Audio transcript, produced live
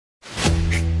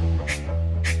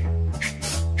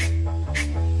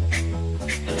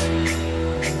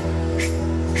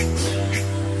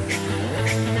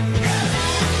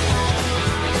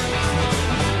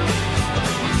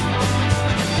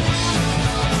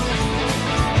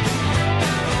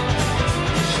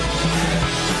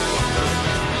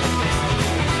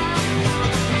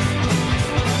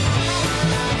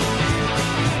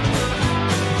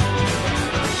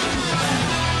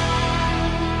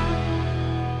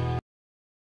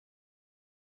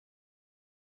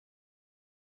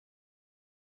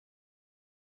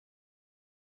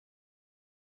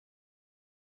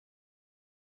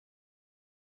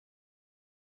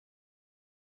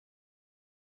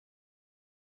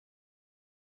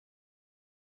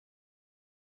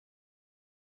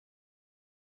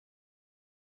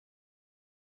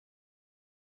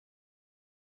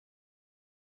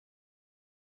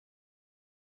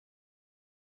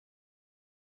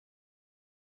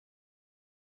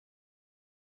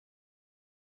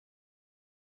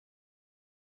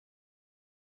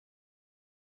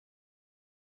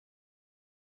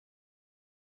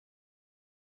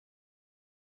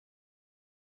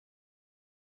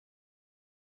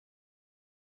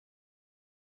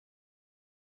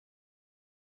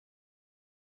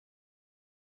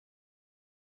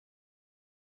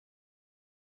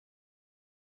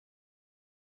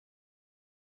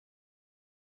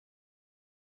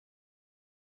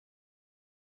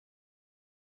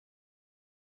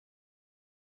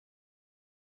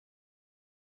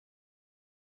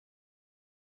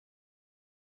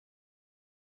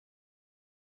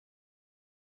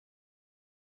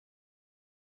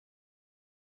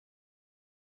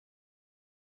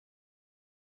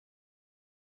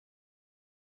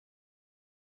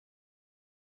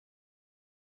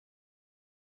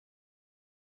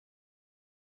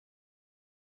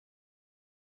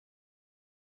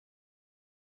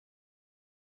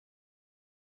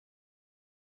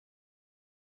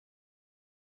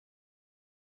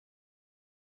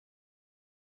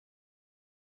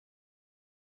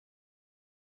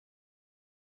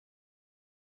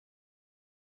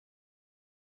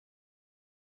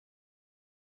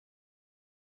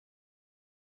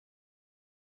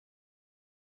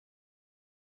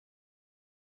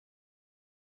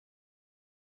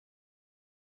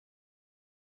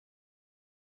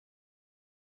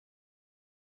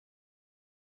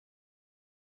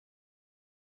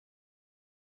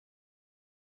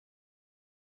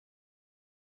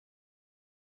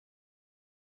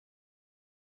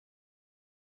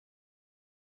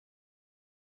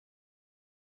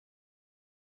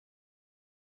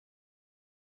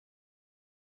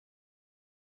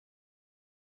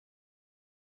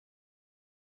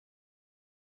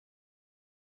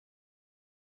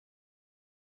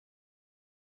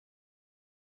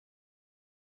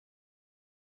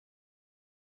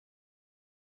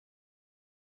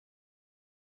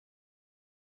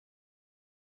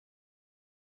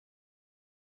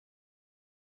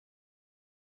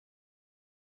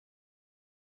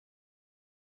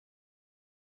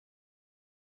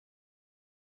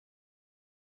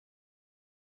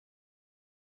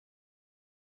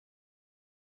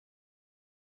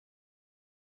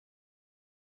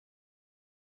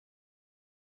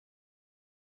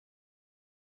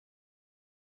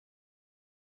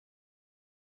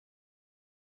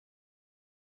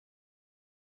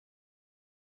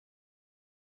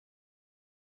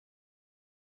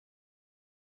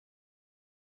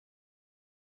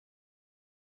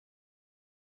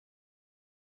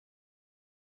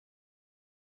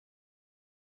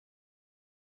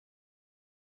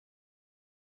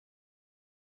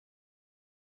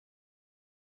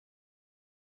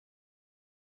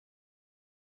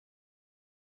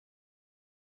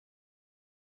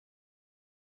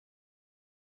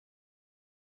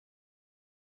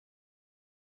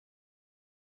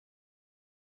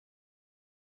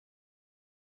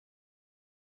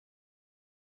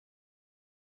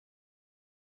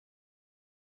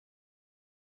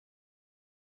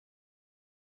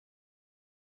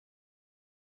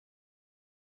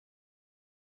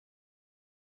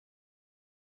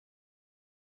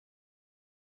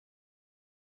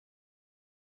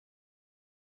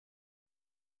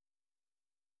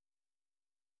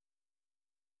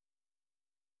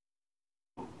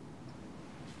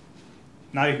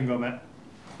Now you can go, mate.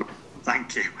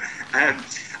 Thank you.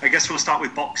 I guess we'll start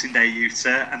with Boxing Day,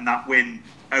 Yuta, and that win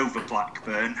over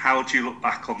Blackburn. How do you look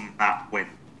back on that win?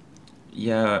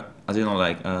 Yeah, as you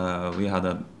know, we had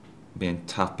a been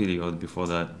tough period before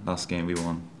that last game we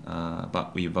won,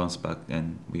 but we bounced back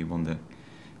and we won the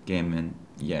game, and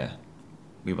yeah,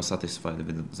 we were satisfied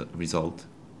with the result.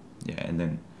 Yeah, and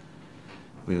then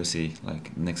we will see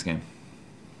next game.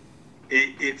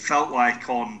 It felt like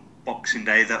on Boxing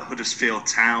Day that Huddersfield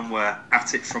Town were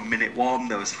at it from minute one.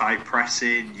 There was high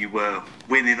pressing. You were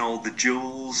winning all the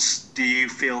duels. Do you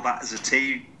feel that as a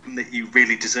team that you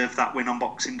really deserved that win on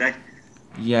Boxing Day?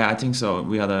 Yeah, I think so.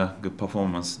 We had a good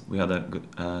performance. We had a good,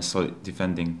 solid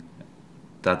defending.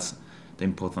 That's the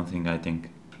important thing, I think.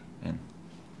 And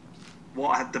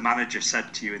what had the manager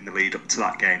said to you in the lead up to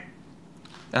that game?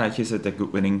 He said a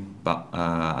good winning, but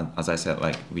as I said,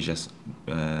 we just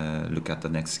look at the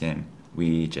next game.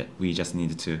 We just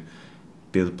needed to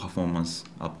build performance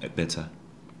up better.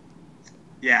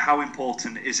 Yeah, how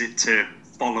important is it to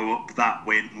follow up that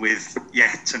win with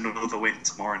yet another win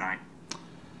tomorrow night?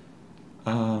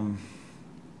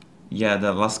 Yeah,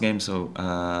 the last game, so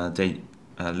they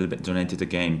a little bit dominated the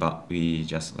game, but we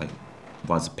just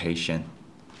was patient,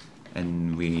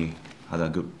 and we had a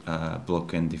good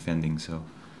block and defending. So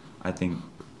I think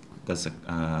that's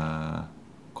a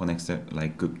connects to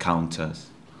good counters.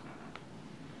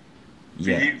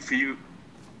 Yeah. For you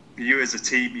as a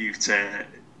team,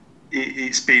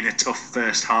 it's been a tough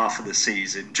first half of the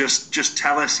season. Just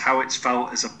tell us how it's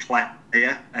felt as a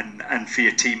player and for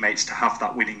your teammates to have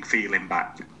that winning feeling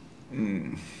back.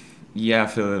 Yeah, I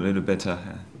feel a little better.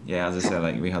 Yeah, as I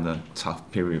said, we had a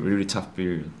really tough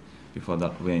period before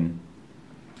that win.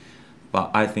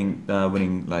 But I think the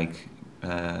winning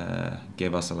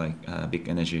gave us a big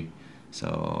energy.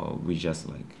 So we just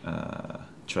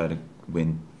try to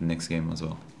win the next game as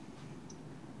well.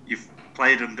 You've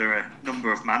played under a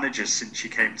number of managers since you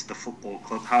came to the football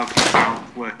club. How have you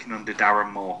found working under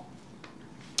Darren Moore?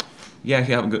 Yeah,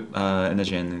 he have good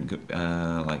energy and good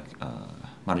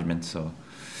management. So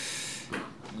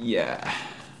yeah,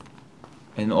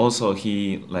 and also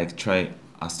he try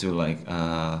us to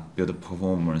build a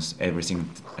performance every single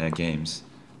games.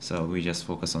 So we just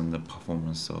focus on the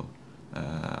performance. So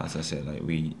as I said,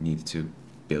 we need to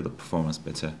build a performance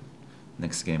better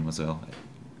next game as well.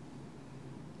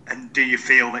 And do you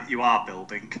feel that you are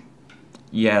building?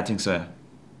 Yeah, I think so.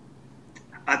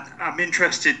 I'm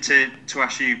interested to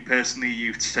ask you personally,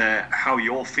 Yuta, how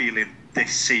you're feeling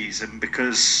this season,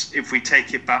 because if we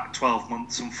take it back 12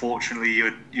 months, unfortunately,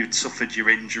 you'd suffered your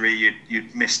injury,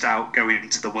 you'd missed out going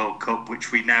into the World Cup,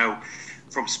 which we know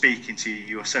from speaking to you,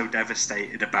 you were so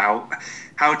devastated about.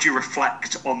 How do you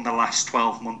reflect on the last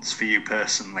 12 months for you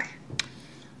personally?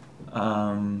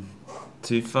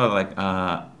 To feel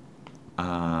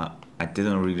I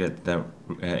didn't regret the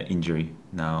injury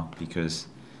now, because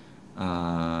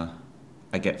I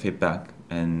get feedback,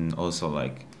 and also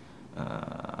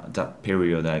that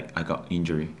period I got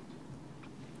injury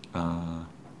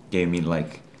gave me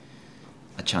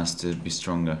a chance to be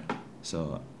stronger.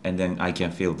 So, and then I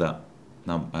can feel that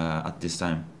now at this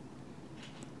time.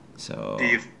 So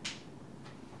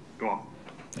go on.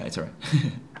 Yeah, it's alright.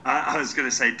 I was going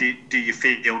to say, do you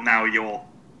feel now you're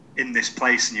in this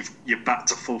place and you're back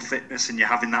to full fitness and you're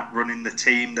having that run in the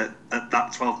team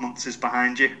that 12 months is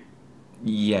behind you?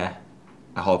 Yeah,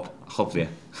 I hope yeah.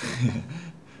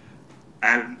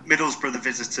 Middlesbrough, the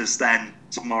visitors then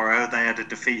tomorrow. They had a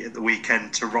defeat at the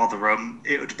weekend to Rotherham.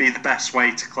 It would be the best way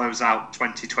to close out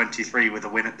 2023 with a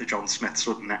win at the John Smiths,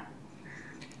 wouldn't it?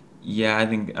 Yeah, I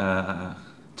think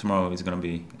tomorrow is going to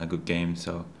be a good game.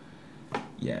 So,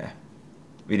 yeah,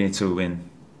 we need to win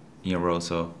in a row.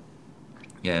 So,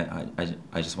 yeah,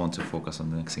 I just want to focus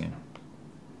on the next game.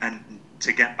 And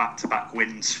to get back-to-back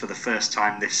wins for the first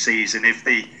time this season. If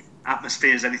the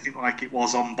atmosphere is anything like it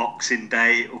was on Boxing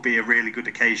Day, it will be a really good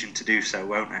occasion to do so,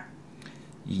 won't it?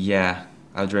 Yeah,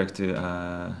 I'd like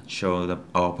to show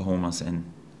our performance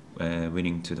and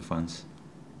winning to the fans.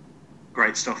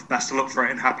 Great stuff. Best of luck for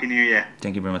it and Happy New Year.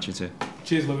 Thank you very much, you too.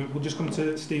 Cheers, Louis. We'll just come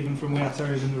to Stephen from We Are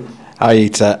Terriers in the room. Hi,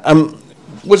 Ita.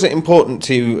 Was it important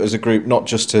to you as a group not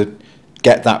just to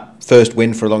get that first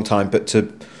win for a long time, but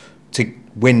to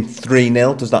win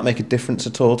 3-0? Does that make a difference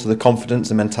at all to the confidence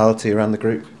and mentality around the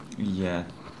group? Yeah,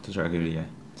 totally agree, yeah.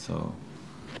 So,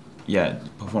 yeah,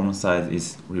 performance side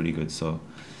is really good. So,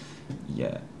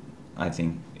 yeah, I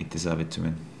think it deserves it to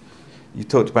win. You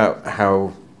talked about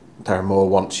how Darren Moore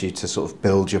wants you to sort of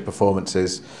build your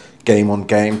performances game on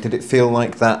game. Did it feel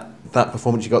like that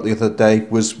performance you got the other day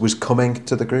was coming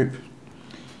to the group?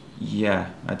 Yeah,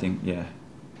 I think, yeah.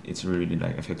 it's really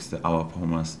like affects our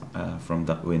performance from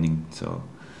that winning. So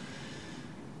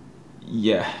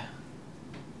yeah.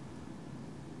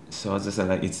 So as I said,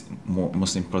 like it's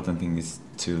most important thing is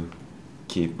to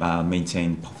keep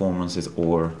maintain performances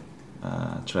or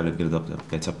try to build up a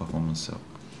better performance. So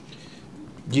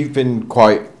you've been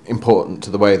quite important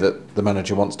to the way that the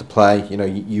manager wants to play. You know,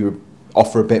 you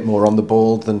offer a bit more on the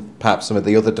ball than perhaps some of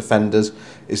the other defenders.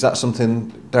 Is that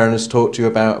something Darren has talked to you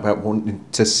about wanting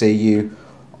to see you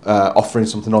offering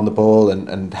something on the ball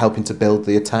and helping to build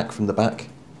the attack from the back?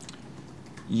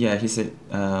 Yeah, he said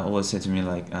always said to me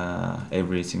like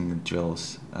every single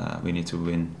drills we need to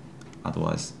win,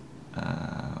 otherwise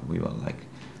we were like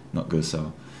not good.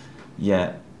 So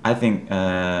yeah, I think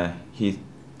he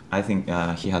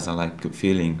has a like good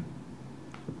feeling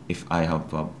if I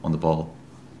help on the ball,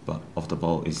 but off the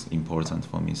ball is important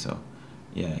for me. So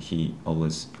yeah, he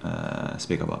always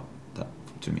speak about that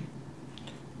to me.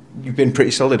 You've been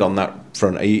pretty solid on that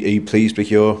front. Are you pleased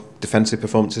with your defensive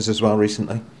performances as well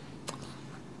recently?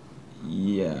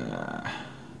 Yeah,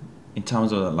 in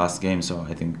terms of the last game, so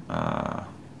I think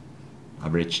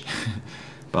average,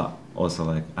 but also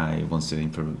like I want to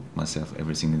improve myself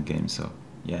every single game. So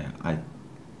yeah, I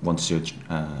want to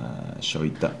show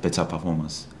it that better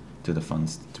performance to the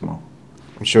fans tomorrow.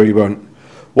 I'm sure you won't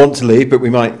want to leave, but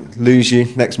we might lose you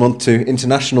next month to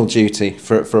international duty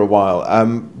for a while.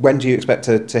 When do you expect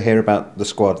to hear about the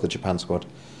squad, the Japan squad?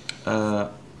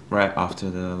 Right after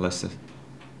the Leicester.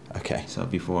 Okay. So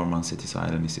before Man City, so I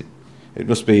don't miss it. It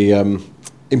must be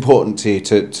important to you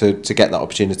to get that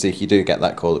opportunity. If you do get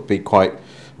that call, it'd be quite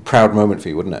a proud moment for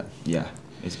you, wouldn't it? Yeah,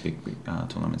 it's a big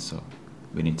tournament, so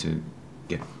we need to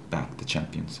get back the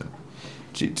champion. So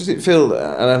does it feel,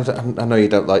 and I know you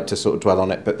don't like to sort of dwell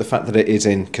on it, but the fact that it is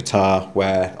in Qatar,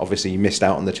 where obviously you missed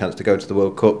out on the chance to go to the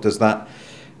World Cup, does that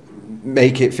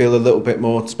make it feel a little bit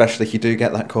more special if you do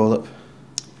get that call up?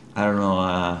 I don't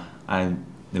know. I've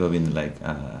never been like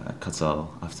Qatar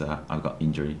after I got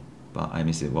injury, but I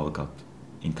missed the World Cup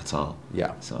in Qatar.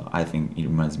 Yeah. So I think it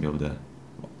reminds me of the,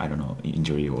 I don't know,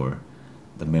 injury or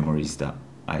the memories that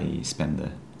I spent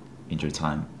the injury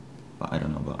time. But I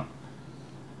don't know. But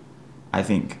I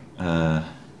think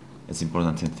it's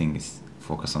important thing is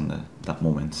focus on that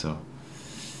moment. So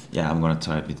yeah, I'm gonna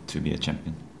try to be a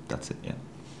champion. That's it. Yeah.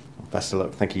 Best of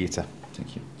luck. Thank you, Yuta.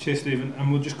 Thank you. Cheers, Stephen.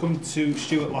 And we'll just come to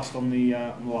Stuart last on the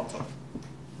laptop.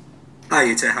 Hi,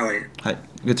 Yuta. How are you? Hi.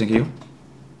 Good. Thank you.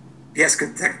 Yes,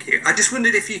 good. Thank you. I just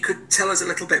wondered if you could tell us a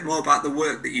little bit more about the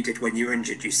work that you did when you were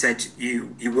injured. You said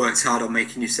you worked hard on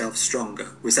making yourself stronger.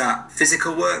 Was that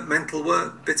physical work, mental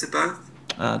work, bit of both?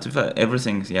 To be fair,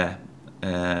 everything, yeah.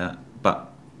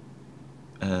 But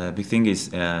big thing is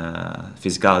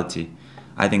physicality.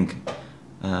 I think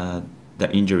the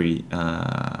injury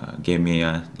gave me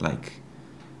a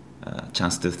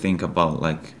chance to think about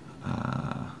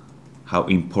how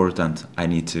important I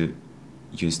need to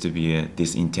use to be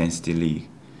this intensity league.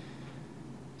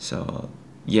 So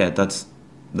yeah, that's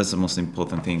the most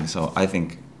important thing. So I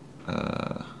think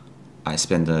I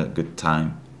spend a good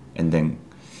time, and then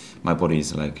my body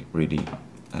is like really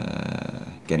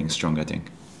getting strong, I think.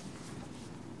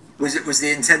 Was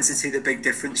the intensity the big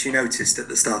difference you noticed at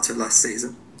the start of last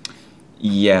season?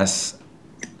 Yes.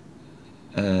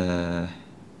 In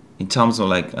terms of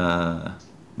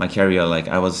my career,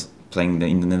 I was playing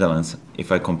in the Netherlands.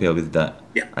 If I compare with that,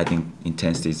 yeah. I think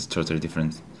intensity is totally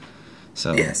different.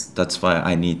 So yes. That's why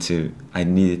I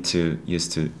needed to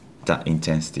used to that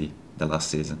intensity the last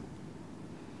season.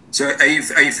 So are you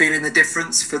feeling the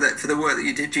difference for the work that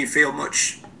you did? Do you feel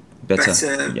much better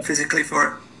yeah. physically for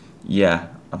it? Yeah,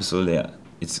 absolutely. Yeah.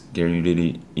 It's getting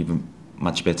really even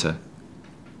much better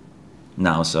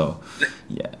now. So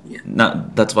yeah. Now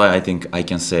that's why I think I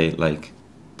can say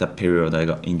that period I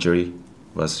got injury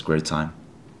was great time.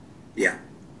 Yeah.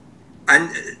 And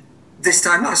this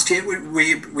time last year, were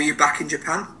you back in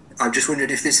Japan? I just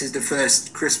wondered if this is the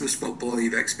first Christmas football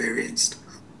you've experienced.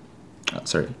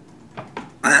 Sorry.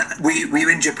 Were you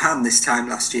in Japan this time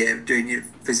last year doing your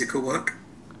physical work?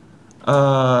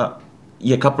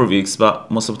 Yeah, a couple of weeks, but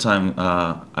most of the time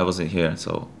I wasn't here.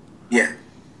 So. Yeah.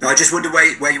 No, I just wondered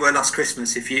where you were last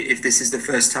Christmas. If this is the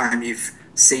first time you've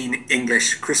seen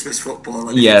English Christmas football,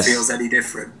 and yes. If it feels any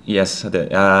different. Yes.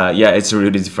 Yeah, it's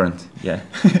really different. Yeah.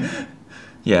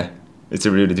 Yeah, it's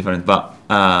really different. But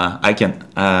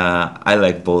I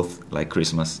like both, like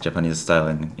Christmas, Japanese style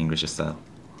and English style.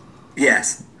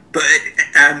 Yes. But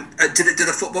do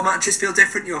the football matches feel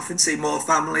different? You often see more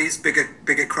families,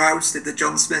 bigger crowds. Did the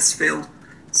John Smiths feel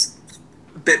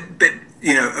a bit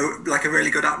like a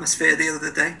really good atmosphere the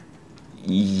other day?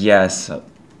 Yes,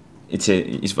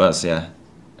 it was. Yeah,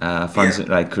 fans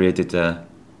created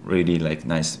really like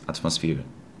nice atmosphere.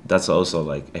 That's also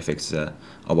like affects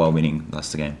our winning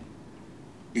last game.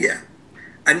 Yeah,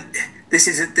 and this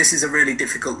is a really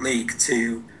difficult league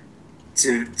to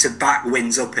back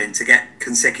wins up in, to get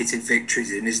consecutive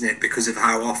victories in, isn't it? Because of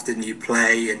how often you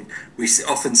play, and we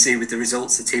often see with the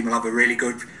results the team will have a really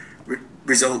good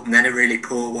result and then a really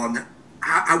poor one.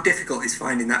 How difficult is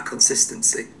finding that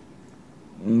consistency?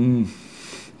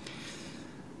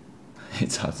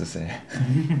 It's hard to say.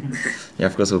 Yeah,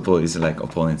 of course, football is like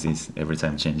opponents is every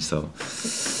time change. So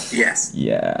yes,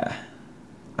 yeah,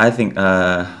 I think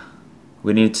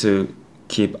we need to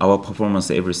keep our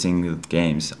performance every single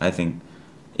games. I think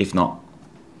if not,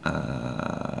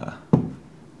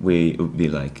 we would be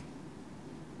like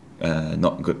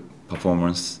not good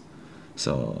performance.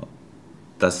 So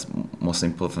that's most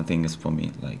important thing is for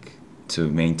me, like to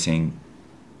maintain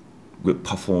good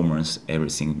performance every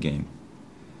single game.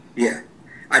 Yeah,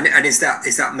 and is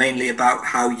that mainly about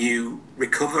how you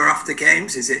recover after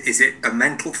games? Is it a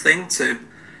mental thing to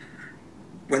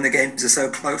when the games are so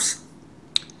close?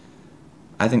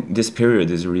 I think this period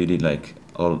is really like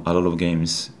a lot of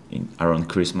games around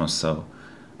Christmas, so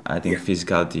I think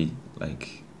physicality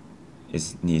like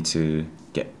is need to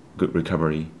get good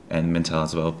recovery and mental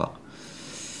as well, but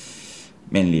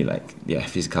mainly like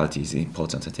physicality is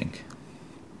important, I think.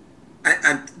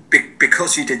 And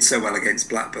because you did so well against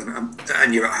Blackburn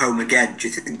and you're at home again, do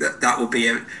you think that will be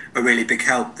a really big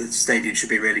help? The stadium should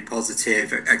be really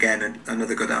positive again, and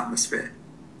another good atmosphere.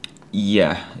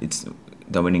 Yeah,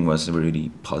 the winning was really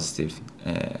positive.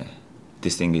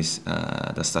 This thing is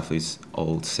the stuff is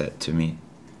all said to me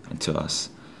and to us.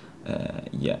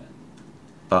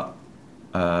 But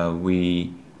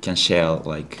we can share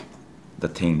like the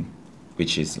thing,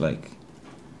 which is like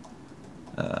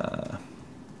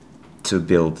to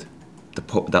build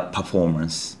that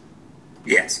performance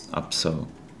up. So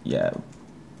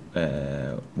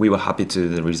we were happy to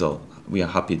the result. We are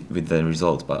happy with the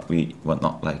result, but we were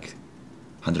not like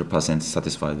 100%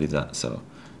 satisfied with that. So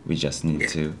we just need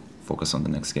to focus on the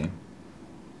next game.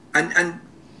 And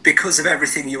because of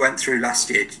everything you went through last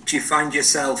year, do you find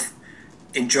yourself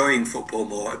enjoying football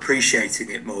more, appreciating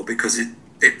it more because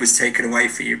it was taken away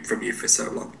from you for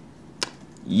so long?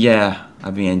 Yeah,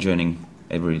 I've been enjoying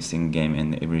every single game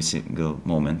and every single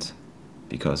moment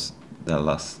because the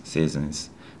last season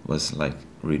was like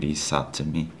really sad to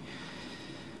me.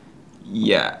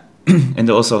 Yeah, and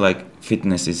also like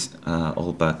fitness is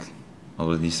all back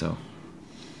already. So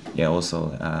yeah,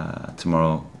 also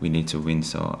tomorrow we need to win.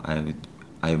 So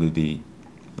I will be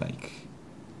like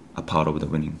a part of the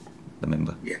winning, the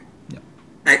member. Yeah.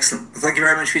 Excellent. Well, thank you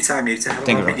very much for your time, Yuta. Have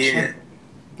a lovely year.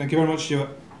 Thank you very much, Stuart.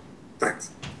 Thanks.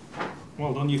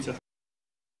 Well done, Yuta.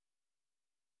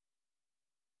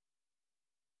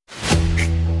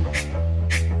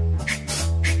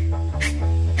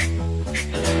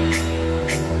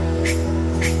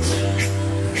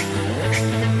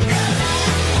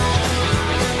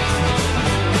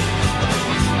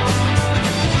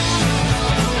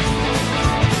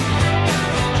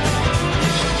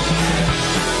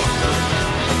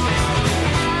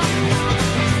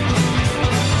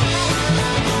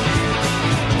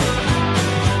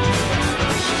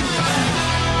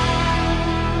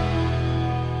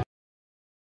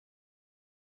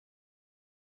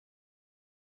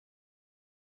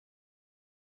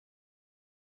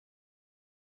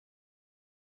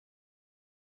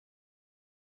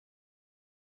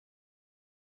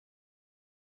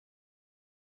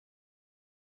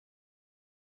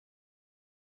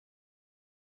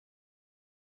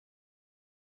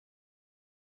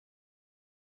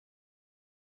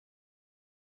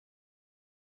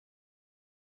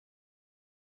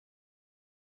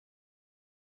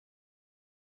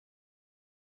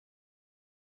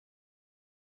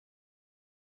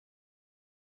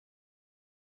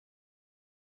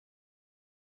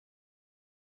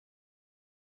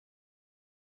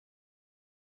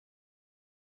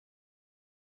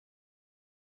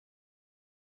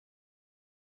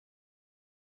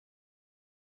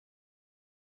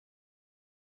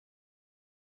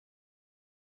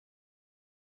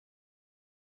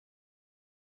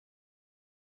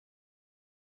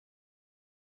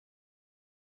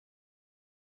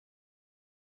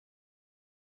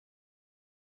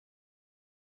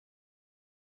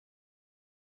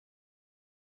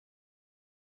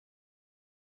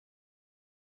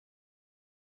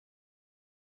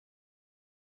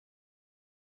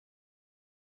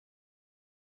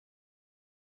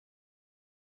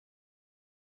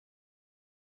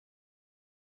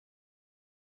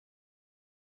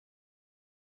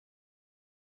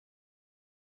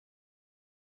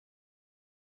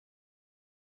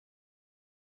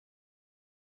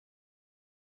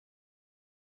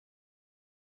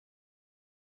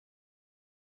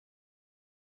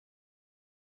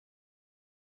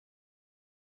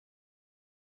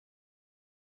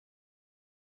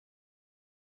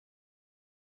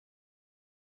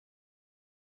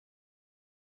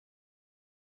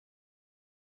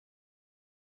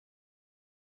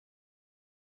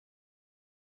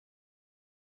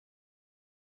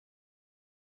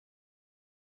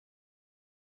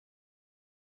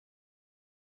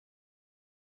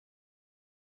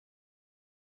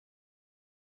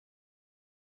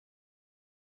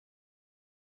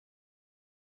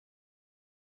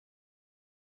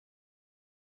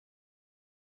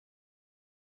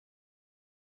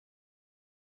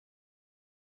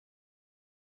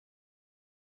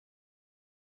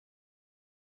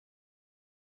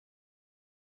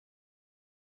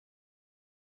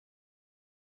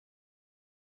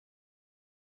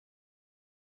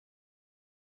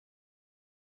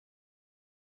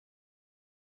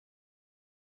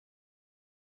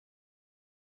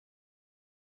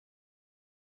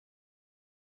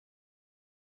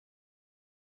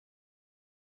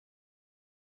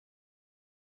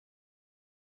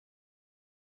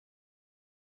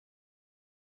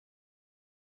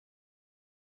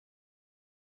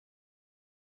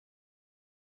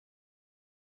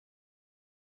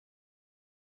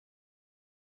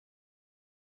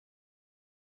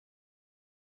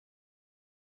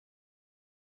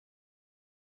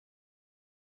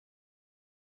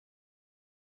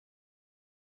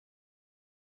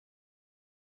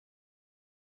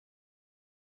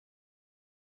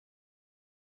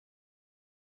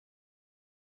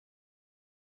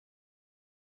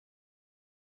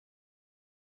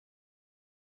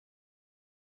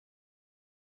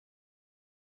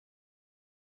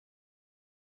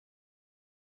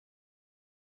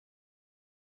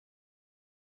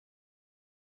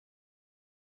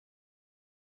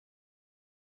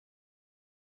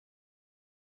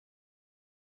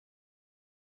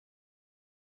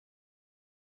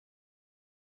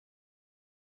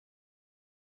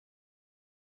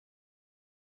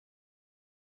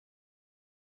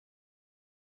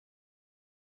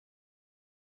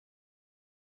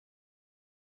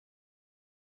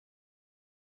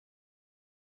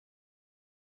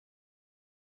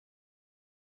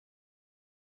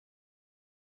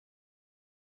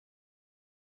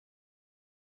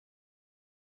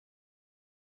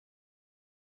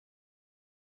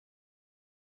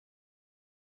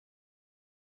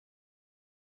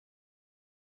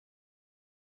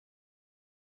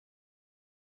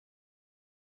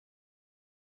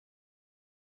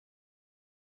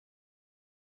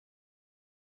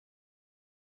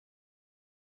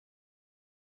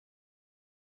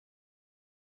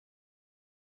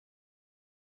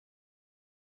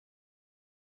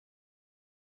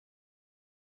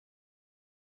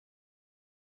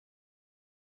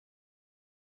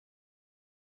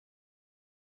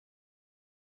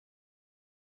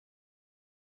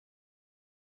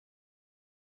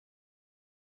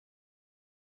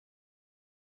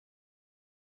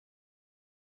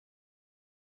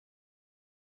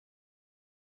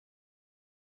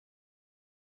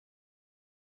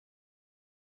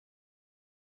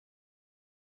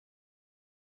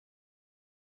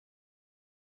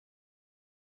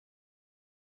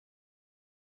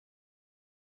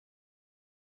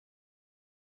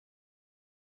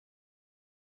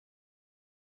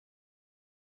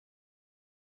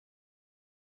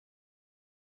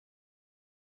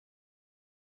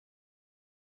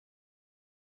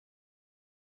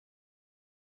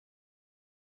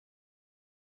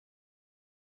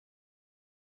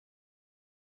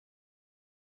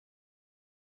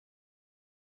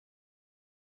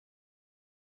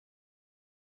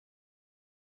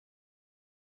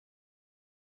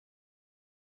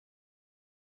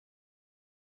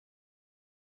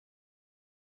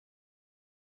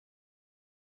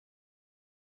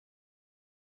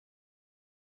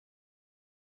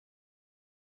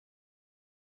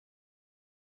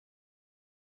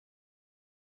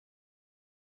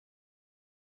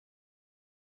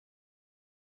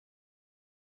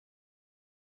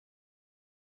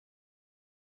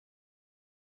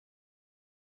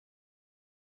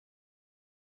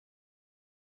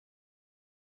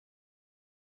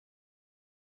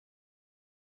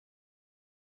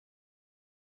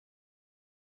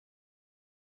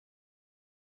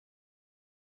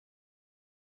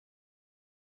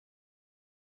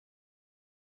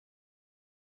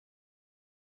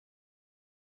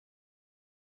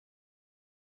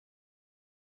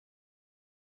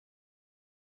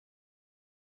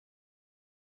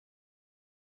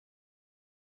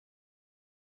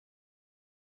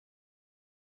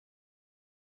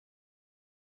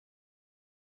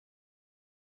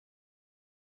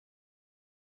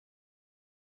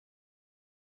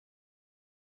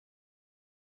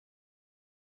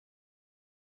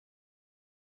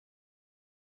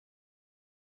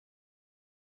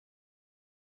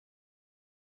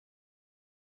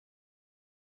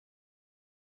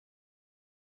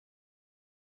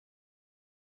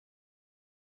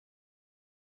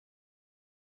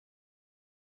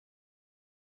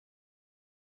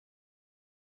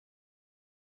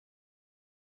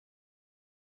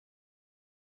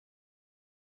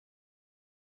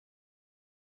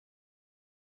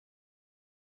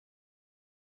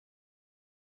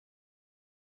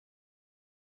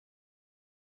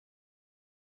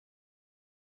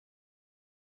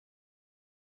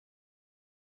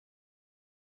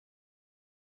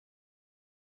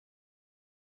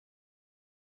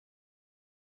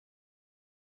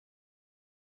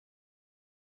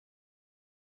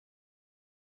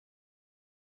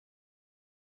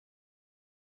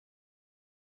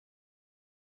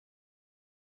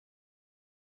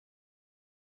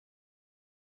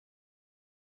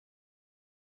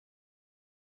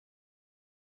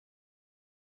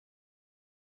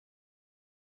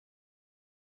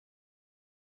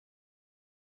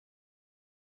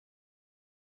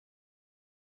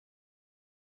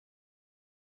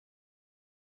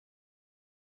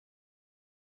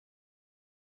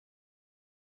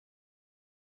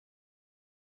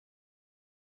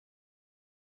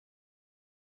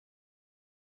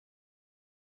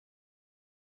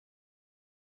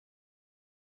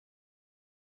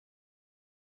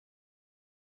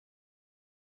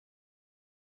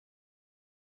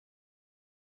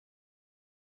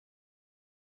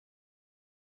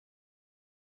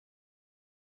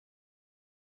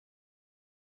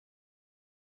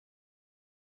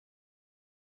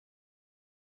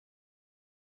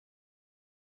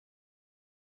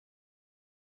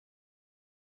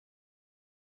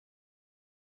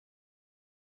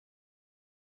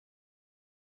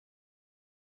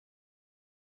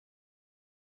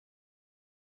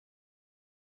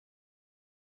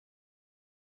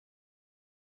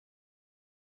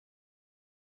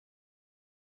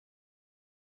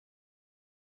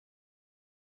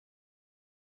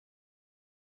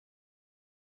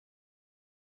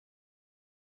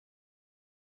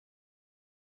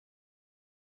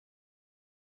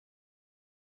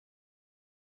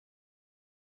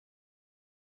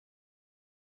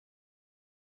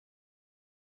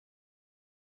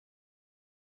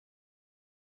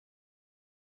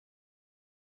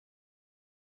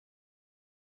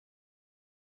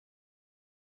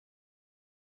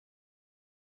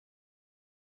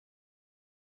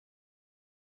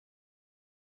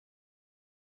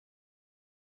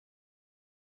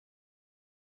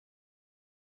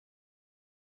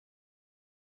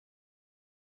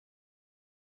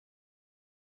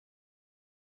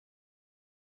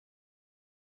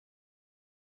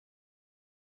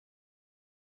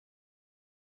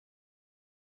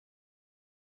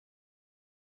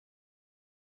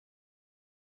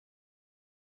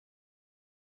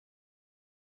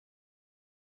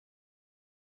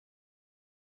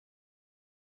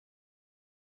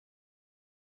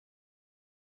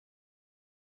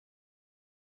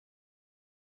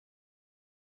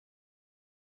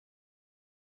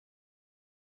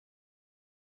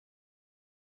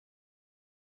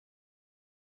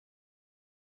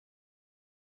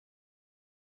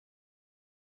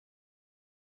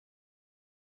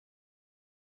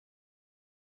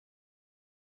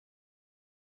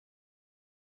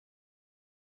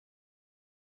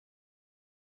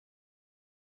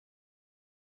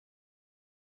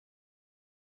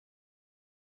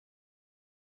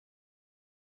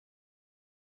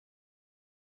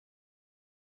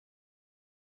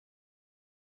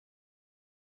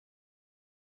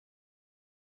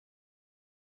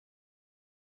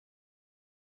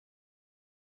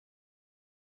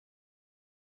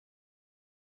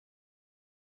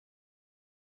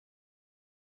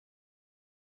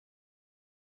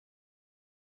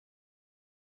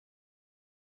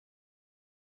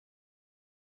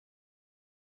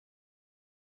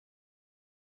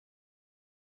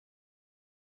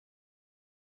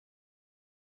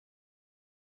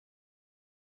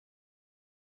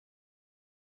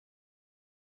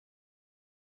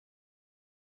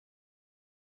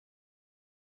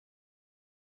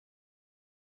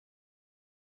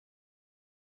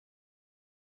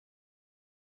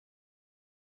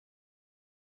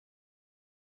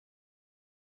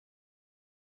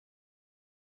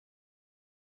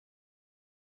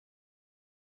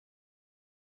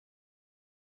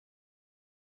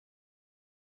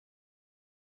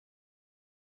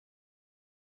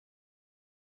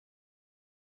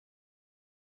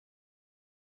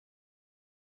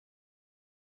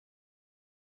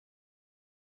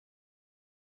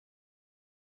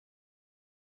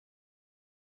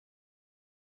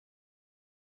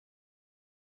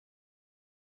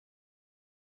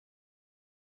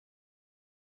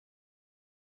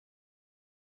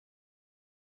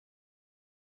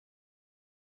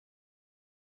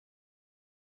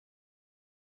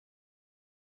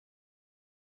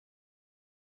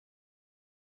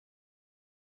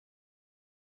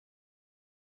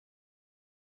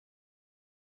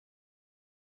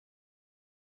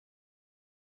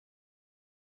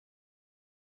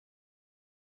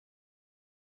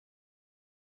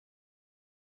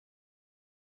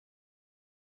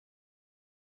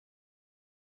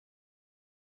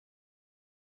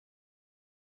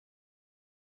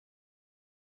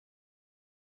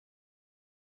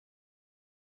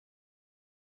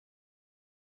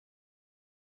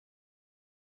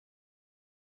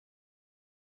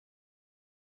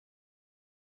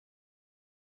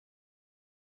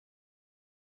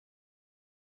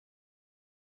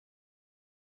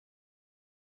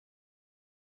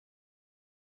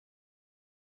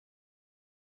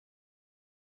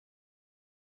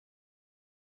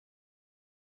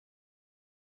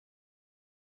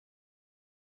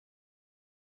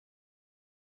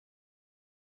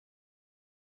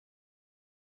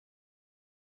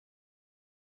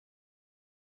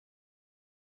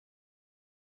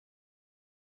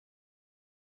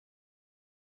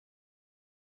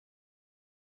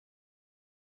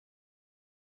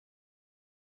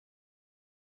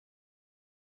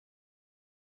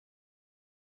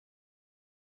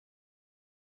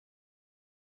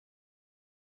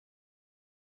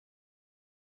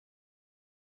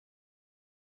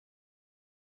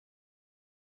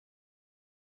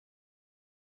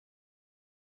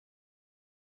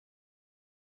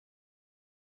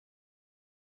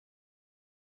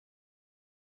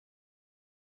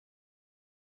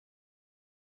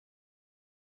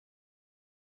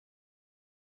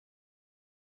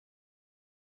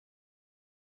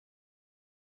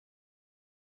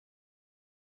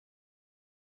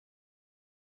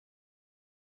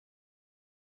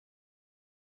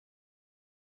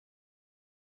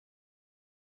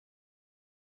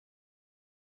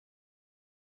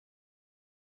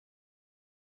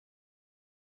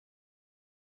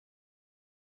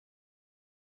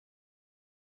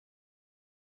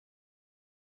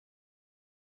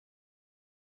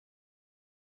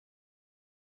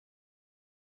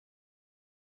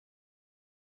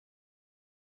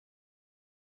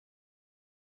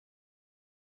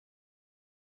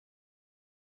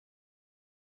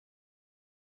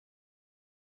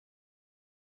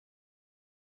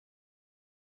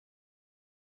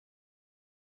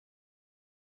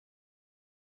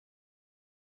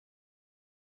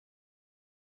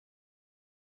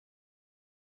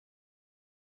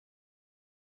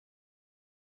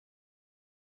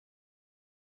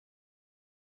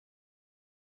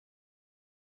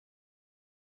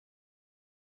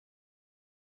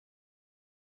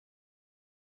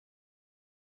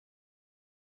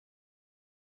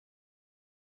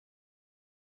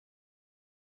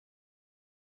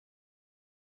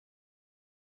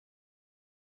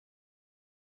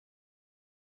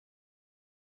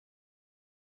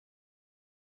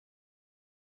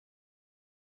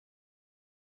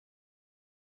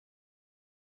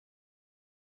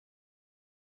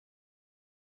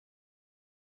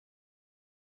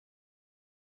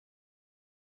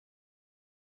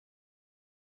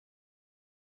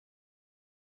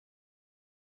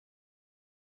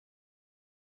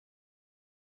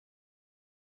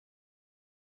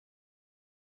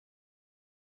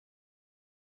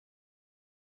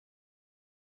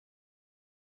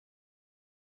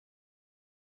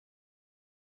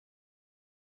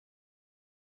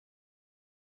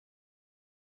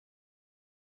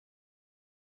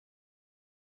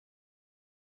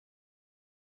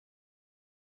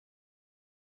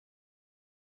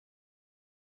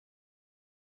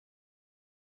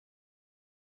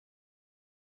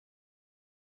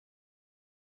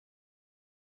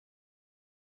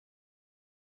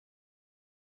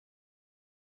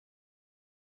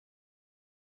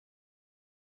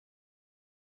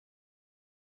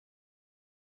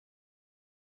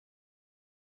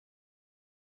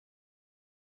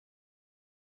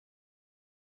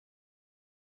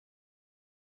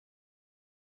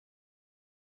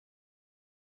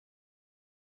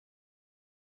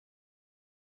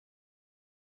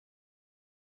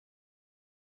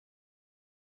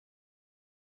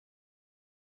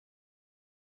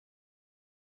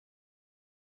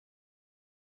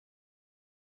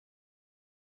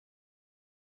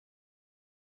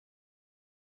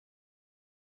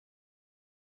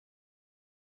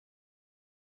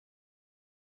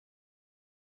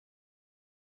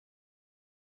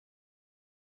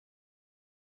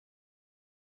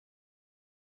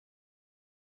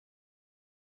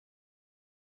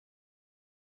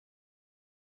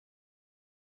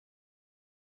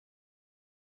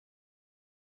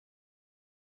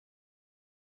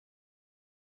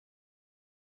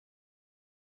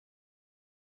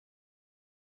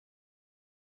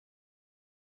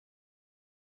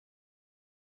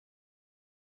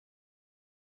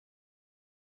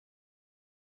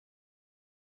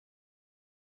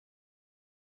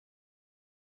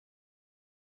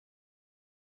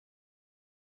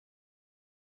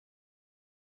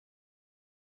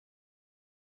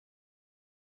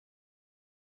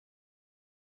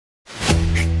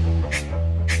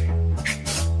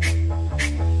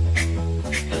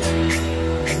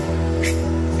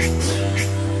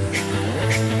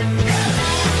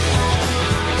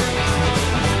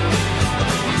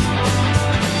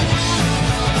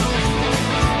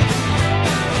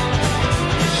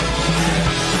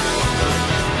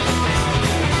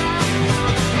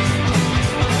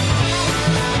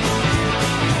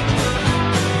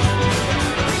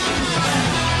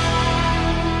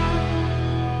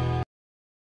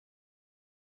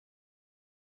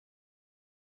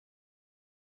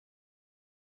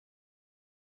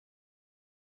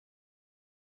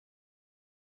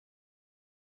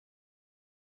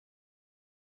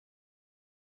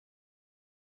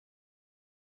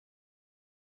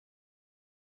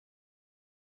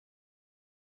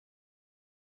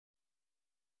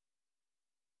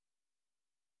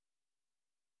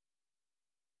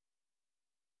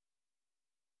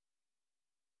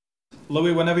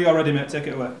 Louis, whenever you're ready, mate, take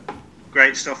it away.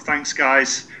 Great stuff. Thanks,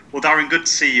 guys. Well, Darren, good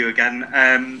to see you again.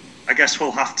 I guess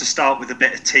we'll have to start with a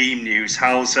bit of team news.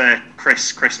 How's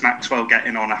Chris Maxwell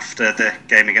getting on after the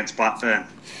game against Blackburn?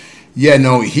 Yeah,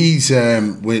 no, he's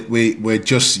we're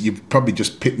just, you've probably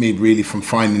just picked me really from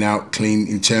finding out clean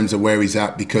in terms of where he's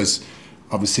at, because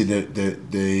obviously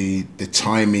the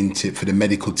timing for the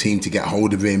medical team to get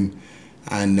hold of him,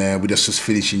 and with us just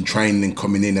finishing training and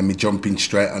coming in and me jumping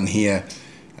straight on here,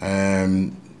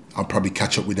 I'll probably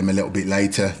catch up with him a little bit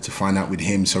later to find out with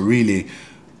him. So really,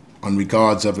 on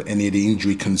regards of any of the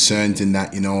injury concerns and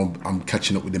that, I'm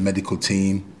catching up with the medical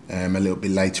team a little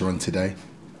bit later on today.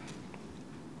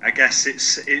 I guess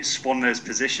it's one of those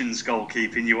positions,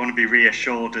 goalkeeping, you want to be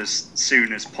reassured as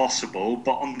soon as possible.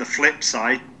 But on the flip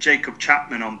side, Jacob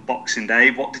Chapman on Boxing Day,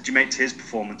 what did you make to his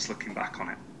performance looking back on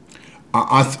it?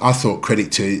 I thought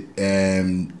credit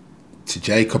to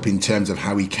Jacob in terms of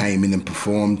how he came in and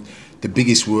performed. The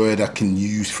biggest word I can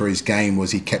use for his game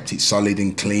was he kept it solid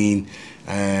and clean,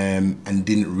 and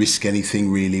didn't risk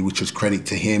anything really, which was credit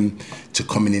to him to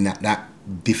coming in at that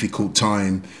difficult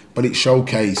time. But it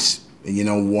showcased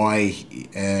why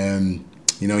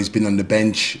he's been on the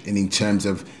bench, and in terms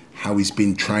of how he's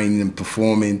been training and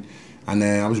performing. And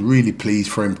I was really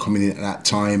pleased for him coming in at that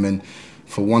time, and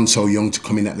for one so young to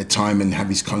come in at the time and have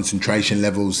his concentration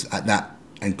levels at that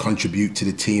and contribute to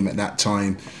the team at that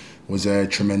time was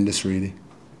tremendous, really.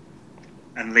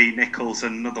 And Lee Nichols,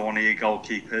 another one of your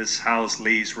goalkeepers, how's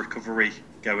Lee's recovery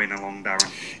going along,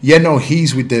 Darren? Yeah, no,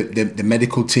 he's with the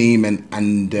medical team,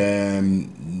 and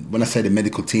when I say the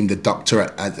medical team, the doctor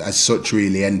as such,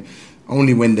 really. And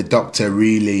only when the doctor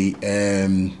really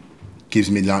gives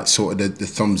me like sort of the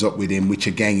thumbs up with him, which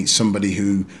again, it's somebody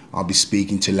who I'll be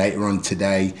speaking to later on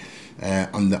today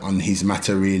on his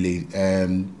matter, really.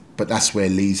 But that's where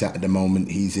Lee's at the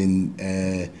moment. He's in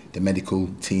the medical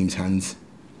team's hands.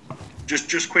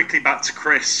 Just quickly back to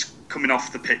Chris coming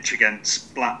off the pitch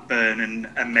against Blackburn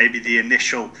and maybe the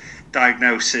initial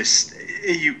diagnosis.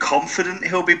 Are you confident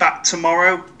he'll be back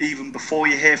tomorrow, even before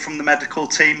you hear from the medical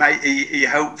team? Are you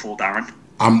hopeful, Darren?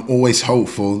 I'm always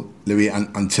hopeful, Louis,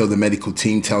 until the medical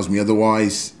team tells me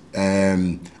otherwise.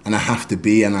 And I have to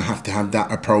be, and I have to have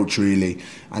that approach, really.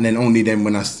 And then only then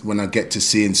when I get to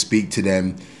see and speak to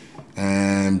them,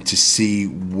 to see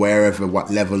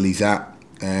what level he's at,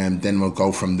 then we'll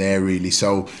go from there, really.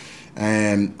 So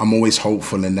I'm always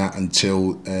hopeful in that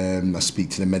until I speak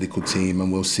to the medical team,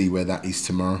 and we'll see where that is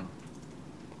tomorrow.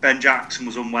 Ben Jackson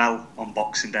was unwell on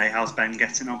Boxing Day. How's Ben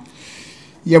getting on?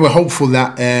 Yeah, we're hopeful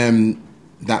that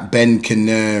that Ben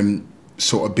can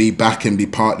sort of be back and be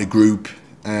part of the group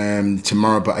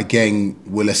tomorrow. But again,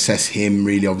 we'll assess him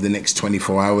really over the next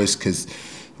 24 hours, because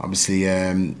obviously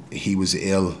he was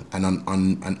ill and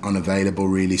unavailable,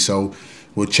 really. So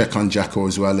we'll check on Jacko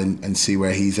as well and see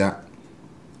where he's at.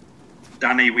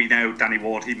 Danny, we know Danny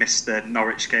Ward, he missed the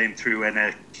Norwich game through an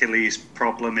Achilles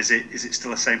problem. Is it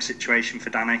still the same situation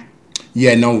for Danny?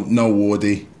 Yeah, no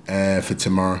Wardy for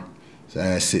tomorrow.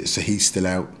 So he's still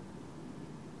out.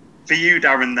 For you,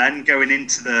 Darren, then, going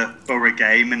into the Borough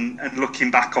game and looking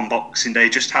back on Boxing Day,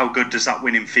 just how good does that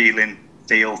winning feeling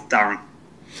feel, Darren?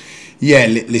 Yeah,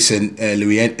 listen,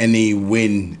 Louis, any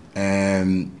win,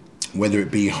 whether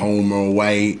it be home or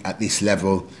away at this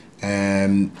level,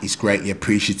 is greatly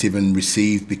appreciative and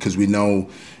received, because we know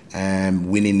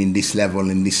winning in this level,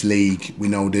 in this league, we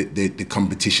know that the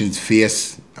competition's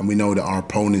fierce, and we know that our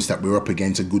opponents that we're up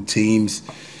against are good teams,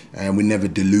 and we're never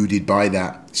deluded by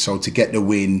that. So to get the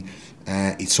win,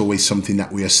 it's always something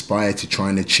that we aspire to try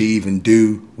and achieve and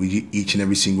do with each and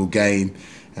every single game.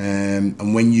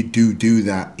 And when you do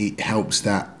that, it helps,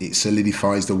 that it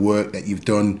solidifies the work that you've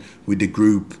done with the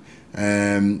group,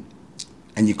 and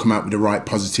you come out with the right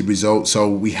positive result. So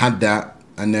we had that,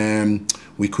 and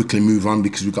we quickly move on,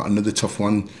 because we've got another tough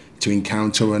one to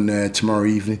encounter on tomorrow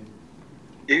evening.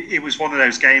 It was one of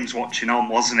those games watching on,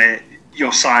 wasn't it?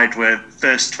 Your side were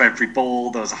first to every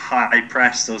ball, there was a high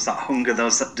press, there was that hunger, there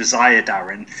was that desire,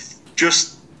 Darren.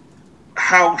 Just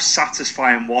how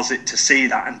satisfying was it to see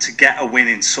that and to get a win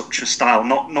in such a style?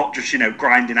 Not just,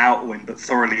 grinding out a win, but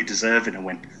thoroughly deserving a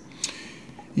win.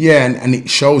 Yeah, and it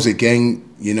shows again,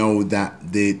 that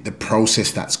the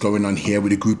process that's going on here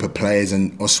with a group of players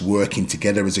and us working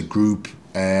together as a group,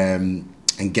 and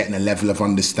getting a level of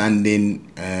understanding,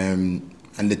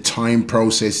 and the time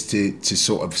process to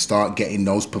sort of start getting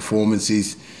those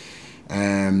performances,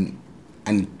 and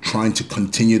trying to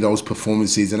continue those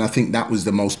performances. And I think that was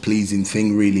the most pleasing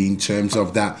thing, really, in terms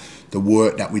of that, the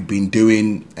work that we'd been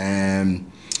doing,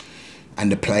 and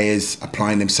the players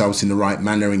applying themselves in the right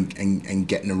manner and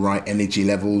getting the right energy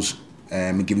levels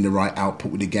and giving the right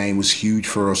output with the game was huge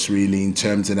for us really in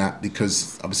terms of that,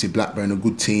 because obviously Blackburn are a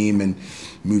good team and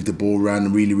moved the ball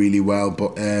around really, really well.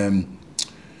 But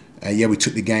we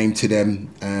took the game to them.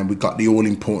 We got the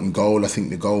all-important goal. I think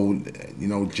the goal,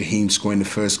 Jaheim scoring the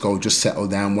first goal just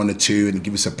settled down 1 or 2 and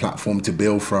give us a platform to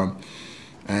build from.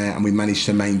 And we managed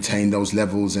to maintain those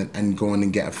levels and go on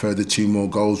and get a further 2 more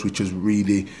goals, which was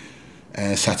really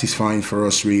satisfying for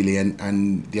us really.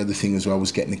 And the other thing as well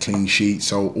was getting a clean sheet.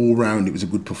 So all round it was a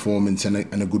good performance and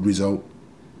a good result.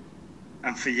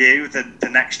 And for you, the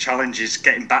next challenge is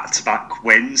getting back-to-back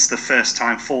wins, the first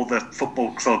time for the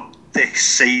football club this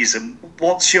season.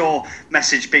 What's your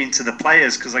message been to the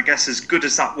players? Because I guess as good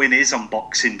as that win is on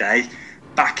Boxing Day,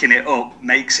 backing it up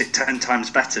makes it 10 times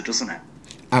better, doesn't it?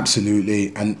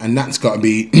 Absolutely, and that's got to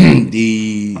be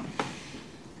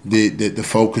the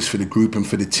focus for the group and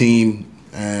for the team,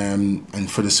 and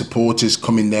for the supporters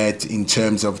coming there in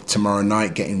terms of tomorrow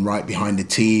night getting right behind the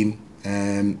team,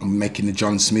 and making the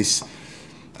John Smiths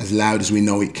as loud as we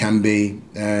know it can be,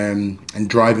 and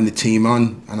driving the team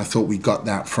on. And I thought we got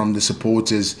that from the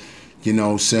supporters,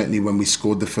 certainly when we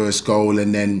scored the first goal,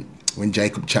 and then when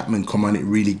Jacob Chapman come on, it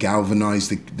really galvanised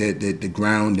the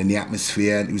ground and the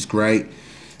atmosphere. It was great.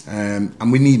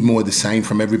 And we need more of the same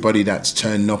from everybody that's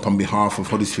turning up on behalf of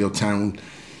Huddersfield Town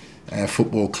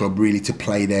Football Club, really, to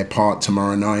play their part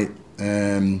tomorrow night.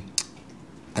 And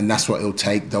that's what it'll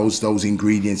take, those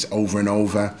ingredients over and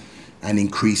over, and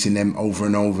increasing them over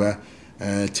and over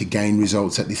to gain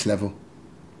results at this level.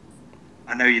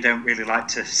 I know you don't really like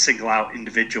to single out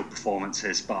individual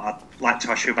performances, but I'd like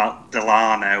to ask you about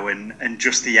Delano and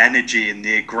just the energy and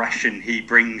the aggression he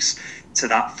brings to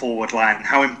that forward line.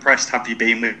 How impressed have you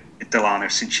been with Delano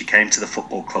since you came to the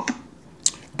football club?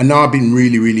 I know I've been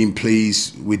really, really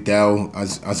pleased with Del,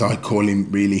 as I call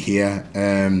him really here.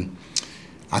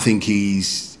 I think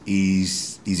his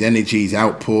energy, his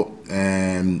output,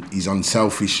 his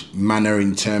unselfish manner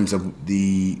in terms of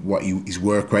his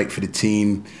work rate for the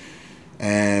team,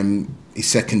 is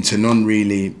second to none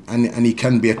really, and he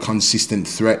can be a consistent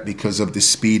threat because of the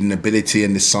speed and ability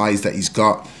and the size that he's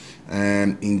got,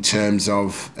 in terms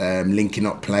of linking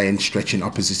up play and stretching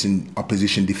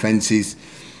opposition defences.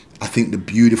 I think the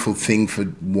beautiful thing for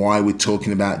why we're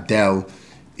talking about Del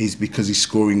is because he's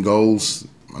scoring goals,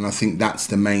 and I think that's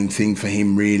the main thing for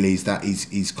him really, is that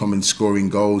he's coming scoring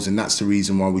goals, and that's the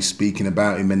reason why we're speaking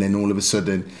about him. And then all of a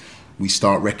sudden we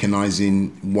start recognising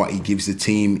what he gives the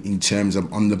team in terms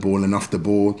of on the ball and off the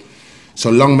ball. So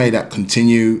long may that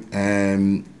continue,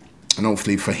 and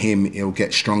hopefully for him he'll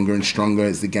get stronger and stronger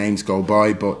as the games go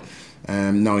by. But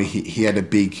no, he had a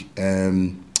big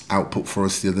output for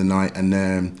us the other night,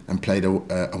 and played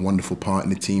a wonderful part in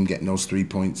the team getting those 3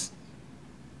 points.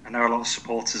 I know a lot of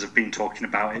supporters have been talking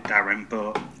about it, Darren,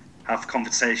 but have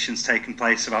conversations taken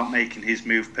place about making his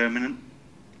move permanent?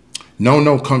 No,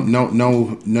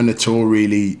 none at all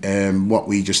really. What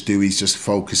we just do is just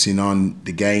focusing on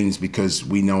the games, because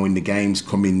we know in the games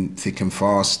coming thick and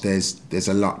fast, there's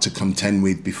a lot to contend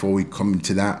with before we come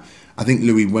into that. I think,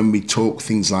 Louis, when we talk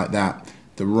things like that,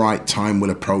 the right time will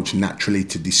approach naturally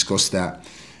to discuss that.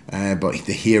 But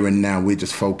the here and now, we're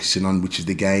just focusing on which is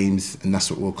the games, and that's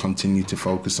what we'll continue to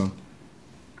focus on.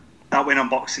 That win on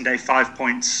Boxing Day, 5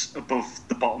 points above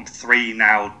the bottom 3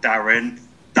 now, Darren.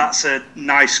 That's a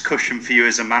nice cushion for you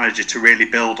as a manager to really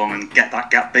build on and get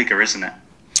that gap bigger, isn't it?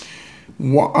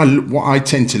 What I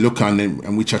tend to look on,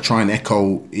 and which I try and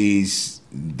echo, is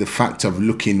the fact of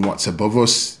looking what's above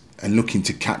us and looking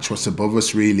to catch what's above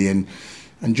us really, and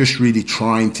just really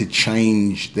trying to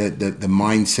change the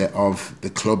mindset of the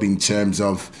club in terms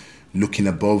of looking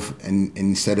above and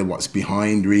instead of what's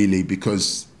behind really,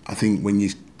 because I think when you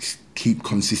keep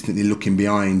consistently looking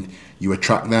behind, you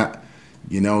attract that.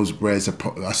 Whereas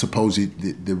I suppose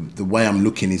the way I'm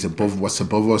looking is above what's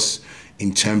above us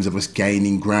in terms of us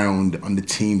gaining ground on the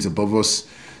teams above us.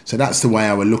 So that's the way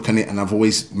I would look at it, and I've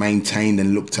always maintained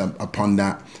and looked upon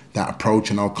that approach,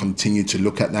 and I'll continue to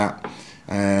look at that.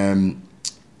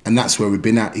 And that's where we've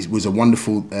been at. It was a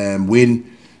wonderful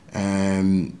win.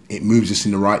 It moves us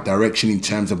in the right direction in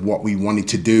terms of what we wanted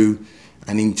to do,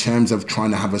 and in terms of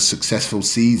trying to have a successful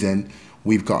season,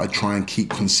 we've got to try and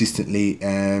keep consistently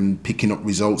picking up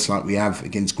results like we have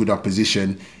against good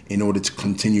opposition in order to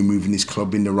continue moving this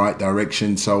club in the right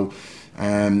direction. So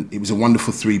it was a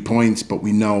wonderful 3 points, but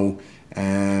we know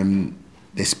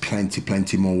there's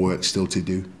plenty more work still to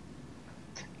do.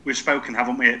 We've spoken,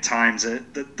 haven't we, at times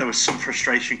that there was some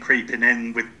frustration creeping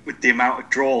in with the amount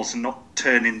of draws and not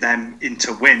turning them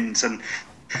into wins. And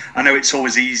I know it's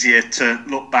always easier to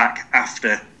look back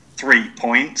after 3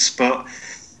 points, but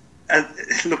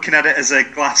looking at it as a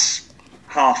glass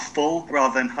half full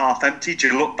rather than half empty? Do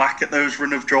you look back at those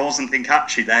run of draws and think,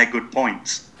 actually, they're good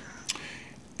points?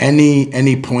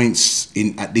 Any points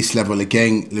at this level,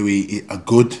 again, Louis, are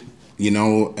good,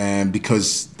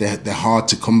 because they're hard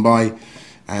to come by.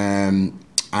 And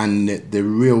the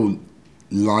real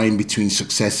line between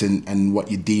success and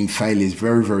what you deem failure is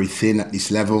very, very thin at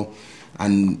this level.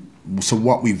 And so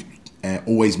what we've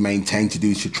always maintained to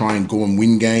do is to try and go and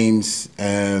win games.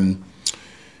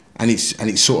 And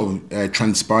it's sort of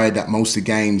transpired that most of the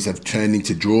games have turned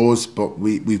into draws, but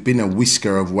we've been a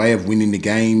whisker of way of winning the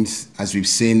games, as we've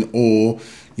seen, or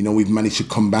we've managed to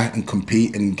come back and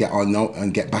compete and get our note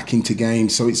and get back into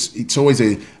games. So it's always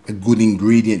a good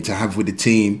ingredient to have with the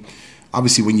team.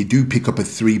 Obviously, when you do pick up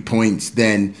 3 points,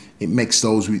 then it makes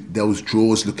those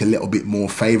draws look a little bit more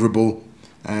favourable.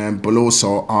 But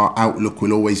also, our outlook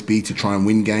will always be to try and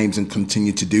win games and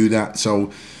continue to do that.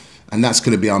 And that's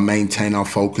going to be our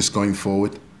focus going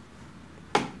forward.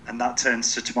 And that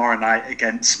turns to tomorrow night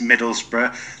against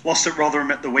Middlesbrough. Lost at Rotherham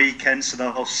at the weekend, so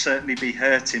they'll certainly be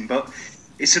hurting. But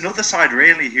it's another side,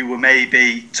 really, who were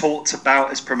maybe talked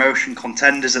about as promotion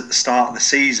contenders at the start of the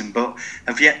season, but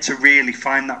have yet to really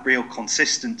find that real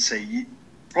consistency.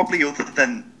 Probably other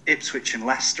than Ipswich and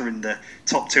Leicester in the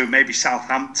top two, maybe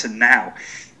Southampton now.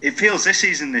 It feels this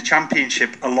season in the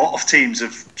Championship, a lot of teams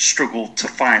have struggled to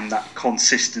find that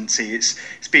consistency. It's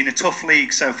been a tough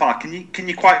league so far. Can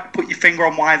you quite put your finger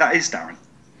on why that is, Darren?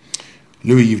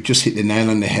 Louis, you've just hit the nail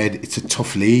on the head. It's a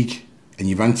tough league, and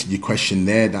you've answered your question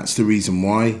there. That's the reason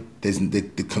why.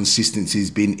 The consistency has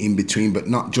been in between, but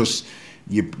not just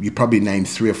you probably named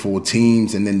 3 or 4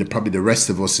 teams, and then the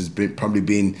rest of us has probably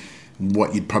been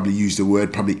what you'd probably use the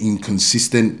word probably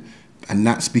inconsistent. And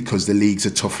that's because the league's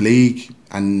a tough league,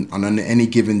 and on any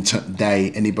given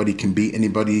day, anybody can beat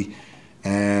anybody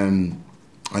on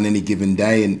any given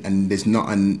day, and there's not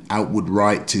an outward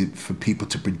right for people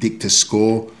to predict a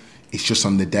score. It's just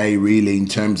on the day, really, in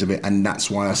terms of it, and that's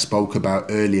why I spoke about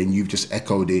earlier, and you've just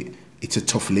echoed it. It's a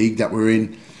tough league that we're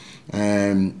in,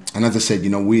 and as I said,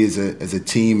 we as a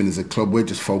team and as a club, we're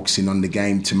just focusing on the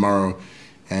game tomorrow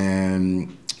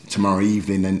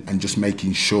evening, and just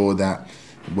making sure that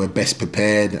we're best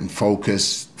prepared and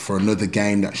focused for another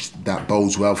game that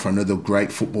bodes well for another great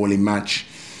footballing match.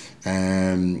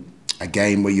 A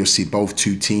game where you'll see both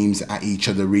two teams at each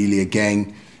other really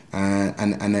again,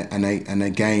 and a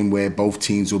game where both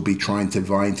teams will be trying to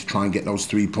try and get those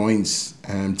 3 points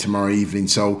tomorrow evening.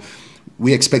 So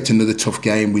we expect another tough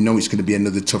game. We know it's going to be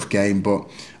another tough game, but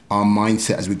our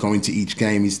mindset as we go into each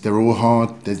game is they're all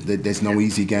hard. There's no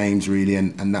easy games really,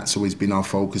 and that's always been our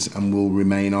focus and will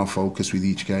remain our focus with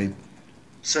each game.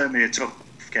 Certainly a tough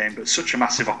game, but such a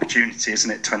massive opportunity,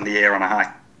 isn't it, to end the year on a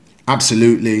high?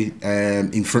 Absolutely,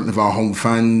 in front of our home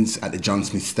fans at the John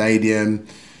Smith Stadium.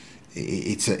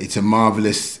 It's a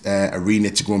marvellous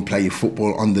arena to go and play your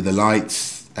football under the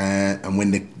lights, and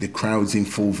when the crowd's in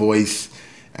full voice,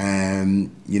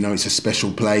 it's a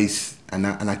special place. And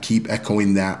I keep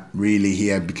echoing that really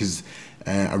here, because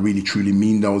I really truly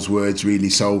mean those words really.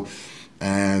 So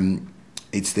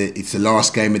it's the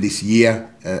last game of this year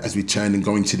as we turn and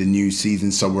go into the new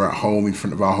season. So we're at home in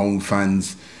front of our home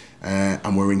fans,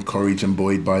 and we're encouraged and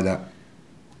buoyed by that.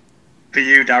 For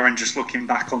you, Darren, just looking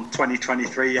back on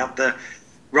 2023, you had the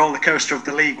roller coaster of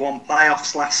the League One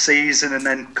playoffs last season, and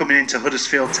then coming into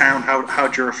Huddersfield Town. How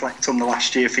do you reflect on the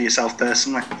last year for yourself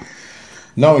personally?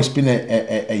 No, it's been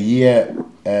a year,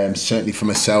 certainly for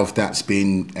myself, that's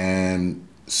been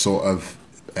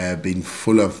been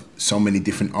full of so many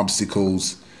different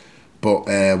obstacles, but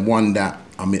one that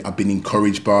I've been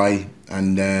encouraged by,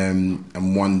 and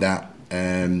one that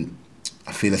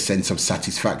I feel a sense of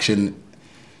satisfaction,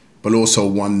 but also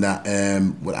one that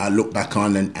I look back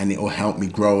on and it will help me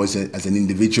grow as an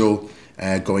individual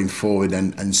going forward,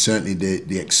 and certainly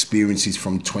the experiences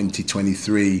from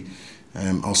 2023.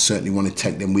 I'll certainly want to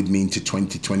take them with me into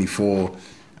 2024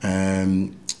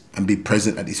 and be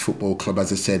present at this football club.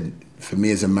 As I said, for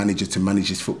me as a manager to manage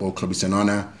this football club, it's an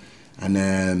honour, and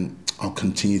I'll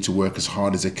continue to work as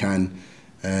hard as I can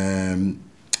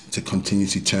to continue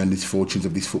to turn the fortunes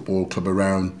of this football club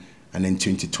around and enter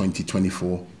into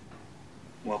 2024.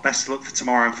 Well, best of luck for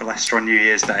tomorrow and for Leicester on New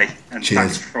Year's Day, and cheers.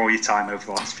 Thanks for all your time over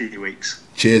the last few weeks.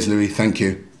 Cheers, Louis. Thank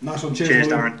you. Nice one. Cheers,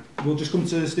 Darren. We'll just come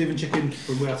to Stephen Chicken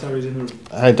from We Are Terriers in the room.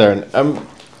 Hi, Darren.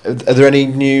 Are there any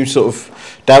new sort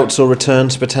of doubts or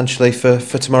returns potentially for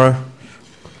tomorrow?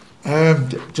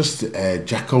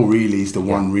 Jacko really is the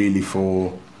one really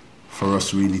for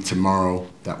us really tomorrow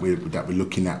that we're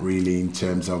looking at really in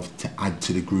terms of to add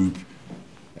to the group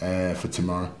for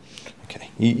tomorrow. Okay,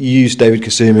 you used David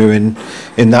Kasumu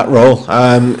in that role.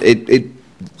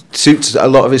 suits a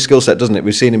lot of his skill set, doesn't it?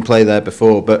 We've seen him play there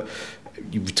before, but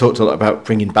you've talked a lot about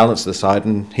bringing balance to the side,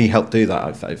 and he helped do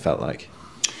that. I felt like.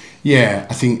 Yeah,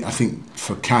 I think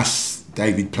for Cass,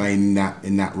 David playing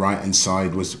in that right hand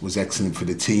side was excellent for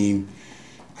the team,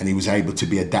 and he was able to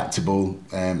be adaptable,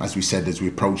 as we said, as we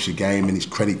approached the game, and it's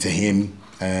credit to him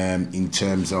in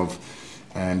terms of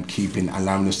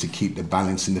allowing us to keep the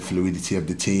balance and the fluidity of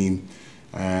the team.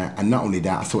 And not only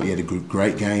that, I thought he had a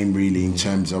great game really in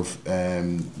terms of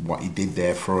what he did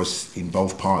there for us in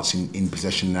both parts, in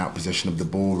possession and out possession of the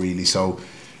ball really. So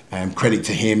credit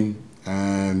to him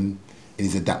in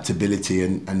his adaptability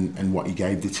and what he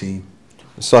gave the team.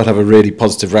 So I'd have a really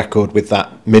positive record with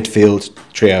that midfield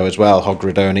trio as well.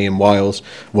 Hogredoni and Wiles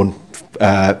won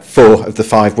 4 of the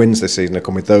 5 wins this season have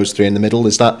come with those 3 in the middle.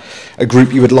 Is that a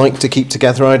group you would like to keep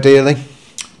together ideally?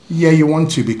 Yeah, you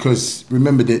want to, because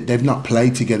remember that they've not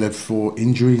played together for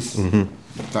injuries. Mm-hmm.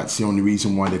 That's the only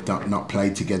reason why they've not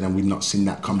played together, and we've not seen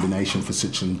that combination for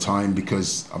such a time,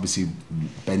 because obviously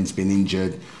Ben's been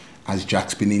injured, as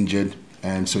Jack's been injured,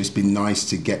 so it's been nice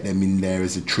to get them in there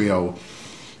as a trio,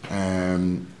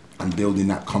 and building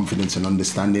that confidence and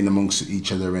understanding amongst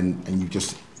each other, and you've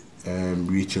just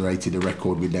reiterated a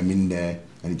record with them in there,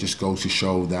 and it just goes to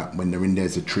show that when they're in there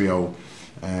as a trio,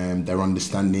 they're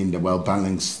understanding, they're well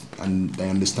balanced, and they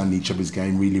understand each other's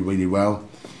game really, really well,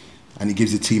 and it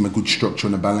gives the team a good structure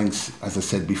and a balance, as I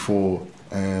said before.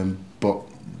 But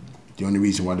the only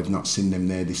reason why they've not seen them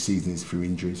there this season is through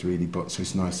injuries, really. But so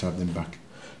it's nice to have them back.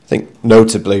 I think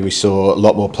notably we saw a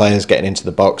lot more players getting into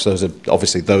the box. Those are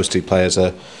obviously, those 2 players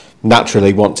are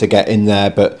naturally want to get in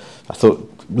there, but I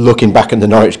thought looking back at the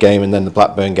Norwich game and then the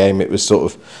Blackburn game, it was sort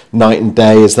of night and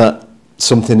day. Is that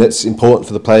something that's important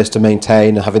for the players to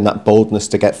maintain, and having that boldness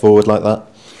to get forward like that?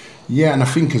 Yeah, and I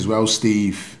think as well,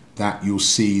 Steve, that you'll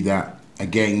see that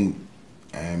again,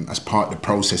 as part of the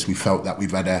process, we felt that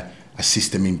we've had a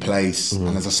system in place,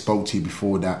 and as I spoke to you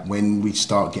before, that when we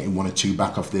start getting 1 or 2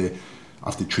 back off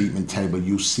the treatment table,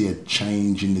 you'll see a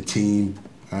change in the team.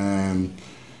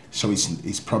 So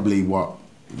it's probably what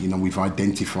we've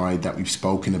identified, that we've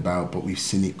spoken about, but we've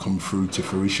seen it come through to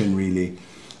fruition really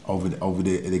over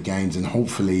the games, and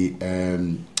hopefully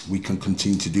we can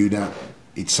continue to do that.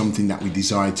 It's something that we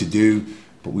desire to do,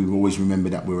 but we always remember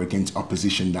that we're against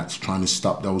opposition that's trying to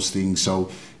stop those things.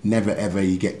 So never ever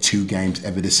you get 2 games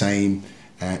ever the same,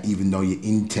 even though your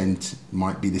intent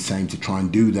might be the same to try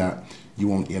and do that. You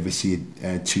won't ever see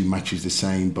 2 matches the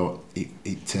same, but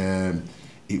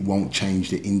it won't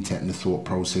change the intent and the thought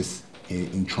process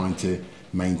in trying to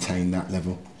maintain that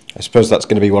level. I suppose that's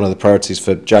going to be one of the priorities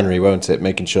for January, won't it?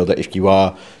 Making sure that if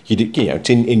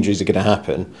injuries are going to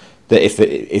happen, that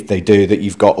if they do, that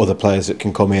you've got other players that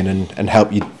can come in and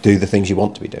help you do the things you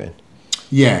want to be doing.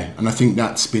 Yeah, and I think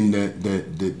that's been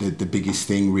the biggest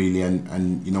thing really,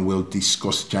 and we'll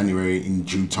discuss January in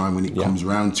due time when it comes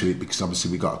around to it, because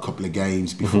obviously we've got a couple of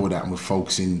games before that, and we're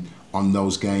focusing on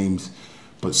those games.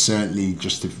 But certainly,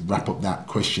 just to wrap up that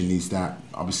question, is that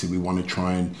obviously we want to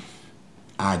try and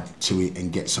add to it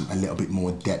and get a little bit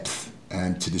more depth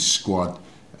to the squad,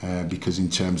 because in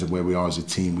terms of where we are as a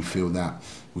team, we feel that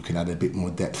we can add a bit more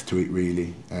depth to it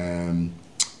really, and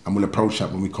we'll approach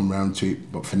that when we come round to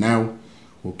it. But for now,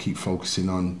 we'll keep focusing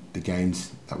on the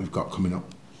games that we've got coming up.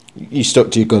 You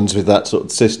stuck to your guns with that sort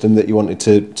of system that you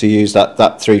wanted to use, that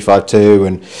 3-5-2,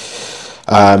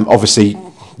 and obviously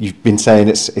you've been saying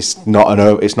it's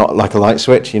not like a light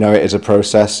switch. It is a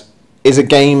process. Is a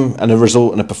game and a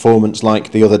result and a performance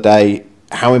like the other day,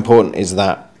 how important is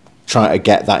that? Try to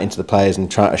get that into the players and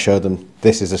try to show them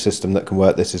this is a system that can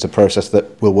work, this is a process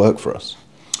that will work for us.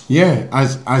 Yeah,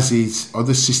 as is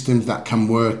other systems that can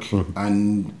work,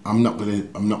 and I'm not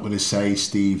gonna say,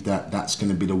 Steve, that that's going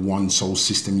to be the one sole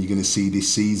system you're going to see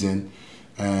this season.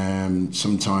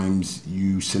 Sometimes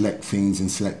you select things and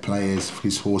select players,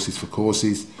 his horses for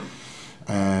courses.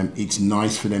 It's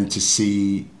nice for them to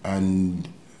see and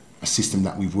a system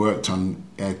that we've worked on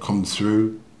come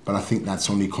through, but I think that's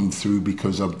only come through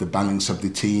because of the balance of the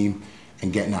team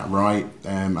and getting that right.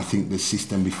 I think the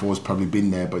system before has probably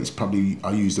been there, but it's probably,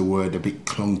 I use the word, a bit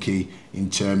clunky in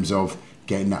terms of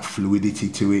getting that fluidity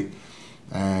to it.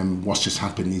 What's just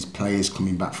happened is players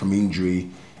coming back from injury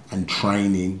and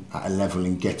training at a level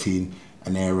and getting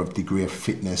an air of degree of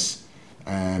fitness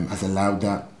has allowed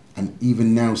that. And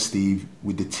even now, Steve,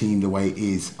 with the team the way it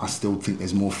is, I still think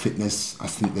there's more fitness. I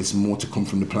think there's more to come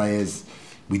from the players.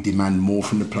 We demand more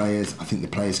from the players. I think the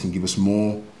players can give us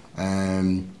more.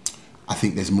 I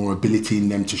think there's more ability in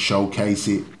them to showcase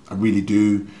it. I really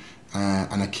do.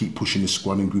 And I keep pushing the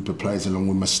squad and group of players along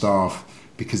with my staff,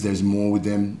 because there's more with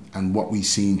them. And what we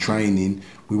see in training,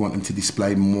 we want them to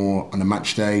display more on a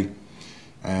match day.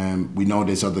 We know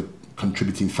there's other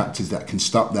contributing factors that can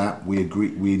stop that.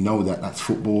 We know that that's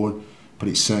football, but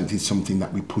it's certainly something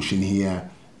that we push in here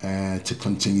to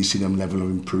continue to see them level of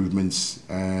improvements,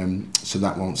 so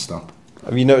that won't stop.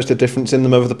 Have you noticed a difference in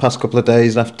them over the past couple of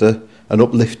days after an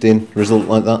uplifting result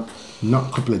like that?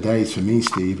 Not a couple of days for me,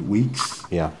 Steve, weeks.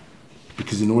 Yeah.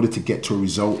 Because in order to get to a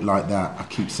result like that, I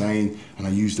keep saying, and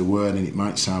I use the word, and it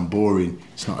might sound boring,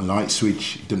 it's not a light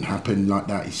switch. It doesn't happen like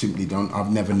that. It simply don't.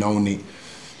 I've never known it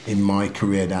in my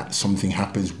career that something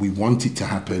happens. We want it to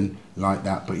happen like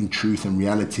that, but in truth and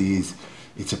reality is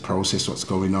it's a process what's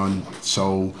going on.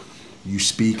 So you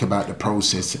speak about the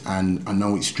process, and I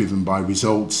know it's driven by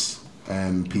results.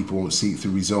 People won't see it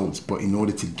through results, but in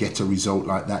order to get a result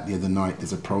like that the other night,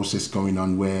 there's a process going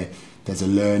on where there's a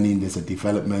learning, there's a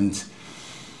development,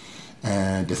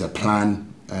 there's a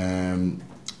plan, and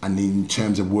in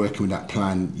terms of working with that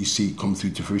plan, you see it come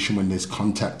through to fruition when there's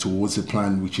contact towards the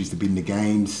plan, which is to win the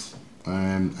games,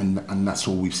 and that's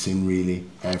all we've seen really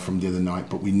from the other night.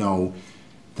 But we know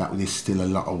that there's still a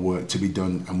lot of work to be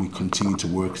done, and we continue to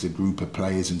work as a group of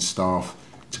players and staff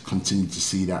to continue to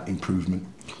see that improvement.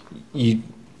 You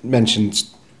mentioned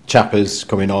Chappers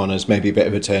coming on as maybe a bit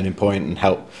of a turning point and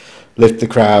help lift the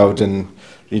crowd and,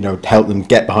 you know, help them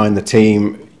get behind the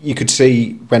team. You could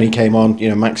see when he came on, you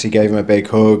know, Maxi gave him a big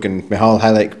hug and Michal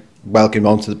Helik welcomed him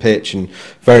onto the pitch and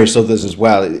various others as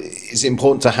well. It's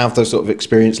important to have those sort of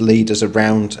experienced leaders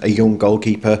around a young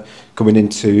goalkeeper coming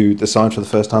into the side for the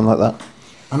first time like that.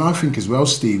 And I think as well,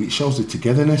 Steve, it shows the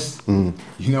togetherness. You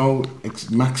know, it's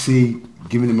Maxi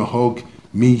giving him a hug,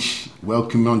 Mish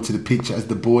welcoming him onto the pitch as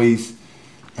the boys,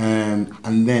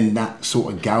 and then that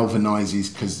sort of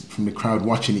galvanises, because from the crowd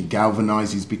watching it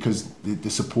galvanises because the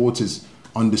supporters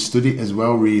understood it as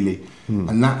well, really.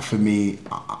 And that for me,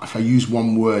 if I use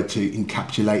one word to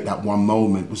encapsulate that one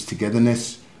moment, was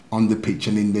togetherness on the pitch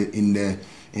and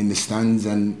in the stands,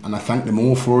 and I thank them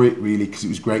all for it really, because it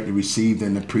was greatly received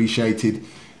and appreciated,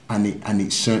 and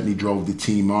it certainly drove the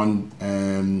team on,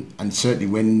 and certainly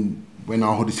when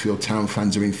our Huddersfield Town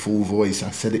fans are in full voice,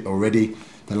 I said it already,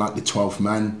 they're like the 12th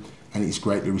man, and it's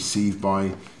greatly received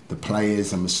by the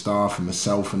players and the staff and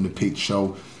myself and the pitch.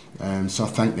 So I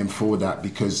thank them for that,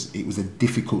 because it was a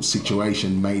difficult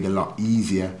situation made a lot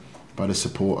easier by the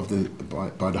support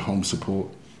of by the home support.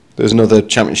 There's another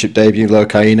championship debut,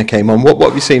 Loic came on. What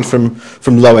have you seen from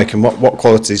Loic, and what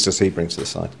qualities does he bring to the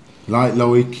side? Like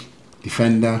Loic,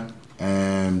 defender,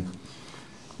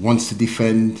 wants to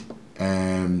defend,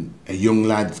 a young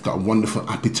lad, has got a wonderful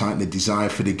appetite and a desire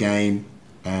for the game,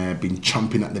 been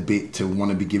chomping at the bit to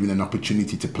want to be given an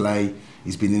opportunity to play.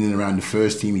 He's been in and around the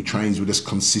first team, he trains with us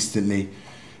consistently,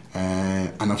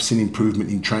 and I've seen improvement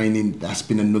in training. That's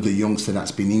been another youngster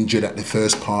that's been injured at the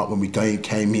first part when we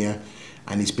came here,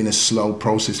 and it's been a slow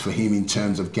process for him in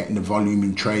terms of getting the volume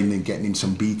in training and getting him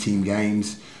some B-team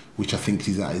games, which I think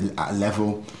is at a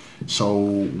level.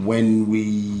 So when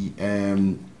we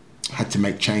had to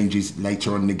make changes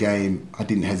later on in the game, I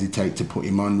didn't hesitate to put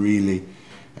him on really.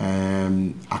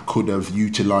 I could have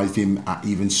utilised him at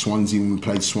even Swansea when we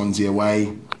played Swansea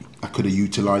away. I could have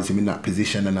utilised him in that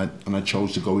position, and I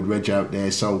chose to go with Reg out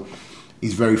there. So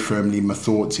he's very firmly in my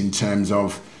thoughts in terms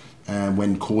of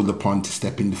when called upon to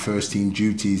step into first team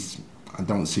duties. I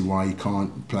don't see why he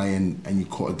can't play, and you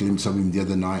caught a glimpse of him the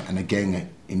other night, and again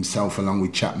himself along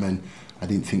with Chapman, I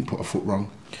didn't think put a foot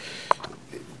wrong.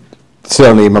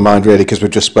 Certainly in my mind really, because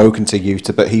we've just spoken to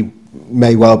Yuta, but he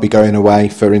may well be going away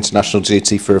for international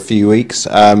duty for a few weeks.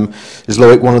 Is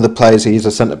Loic one of the players, he's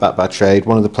a centre-back by trade,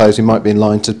 one of the players who might be in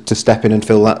line to step in and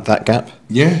fill that gap?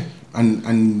 Yeah,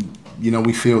 and you know,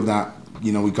 we feel that,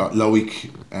 you know, we got Loic,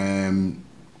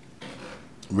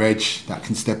 Reg that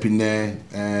can step in there,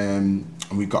 and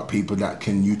we've got people that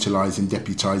can utilise and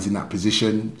deputise in that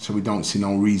position, so we don't see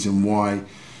no reason why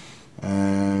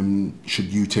should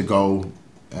Yuta go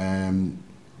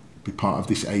be part of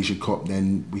this Asia Cup,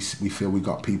 then we feel we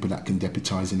got people that can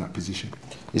deputise in that position.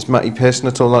 Is Matty Pearson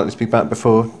at all likely to be back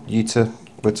before Yuta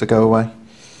were to go away?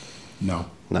 No.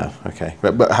 No, okay.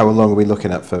 But how long are we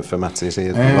looking at for Matty? Is he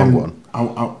a long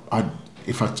one?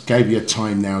 If I gave you a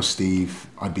time now, Steve,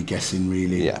 I'd be guessing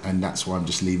really, yeah. And that's why I'm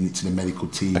just leaving it to the medical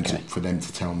team for them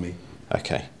to tell me.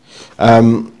 Okay.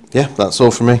 Yeah, that's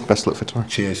all from me. Best luck for tomorrow.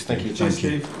 Cheers. Thank you. Cheers,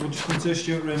 Steve. We'll just come to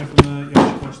Stuart Rayner from the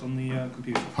Yorkshire Post on the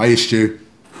computer. Hiya, Stu.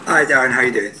 Hi, Darren. How are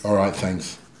you doing? All right,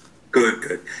 thanks.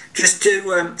 Good. Just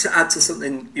to add to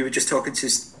something you were just talking to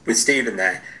with Stephen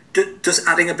there, does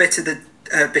adding a bit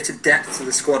of depth to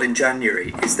the squad in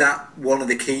January, is that one of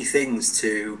the key things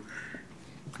to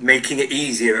making it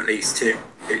easier at least to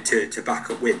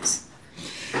back up wins?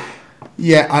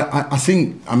 Yeah, I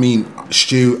think, I mean,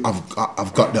 Stu,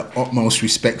 I've got the utmost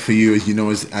respect for you, as you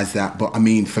know, as that. But I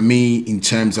mean, for me, in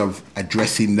terms of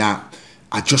addressing that,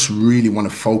 I just really want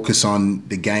to focus on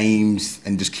the games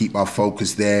and just keep our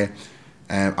focus there.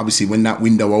 Obviously, when that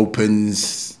window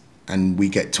opens and we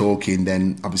get talking,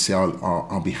 then obviously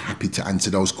I'll be happy to answer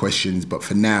those questions. But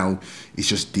for now, it's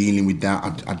just dealing with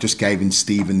that. I've just given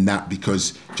Stephen that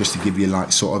because just to give you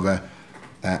like sort of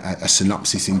a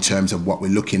synopsis in terms of what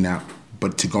we're looking at.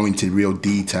 But to go into real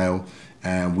detail,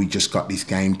 we just got this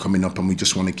game coming up and we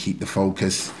just want to keep the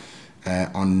focus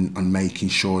on making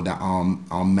sure that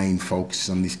our main focus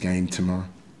is on this game tomorrow.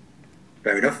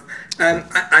 Fair enough.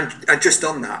 And just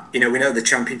on that, you know, we know the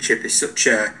Championship is such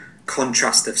a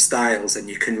contrast of styles, and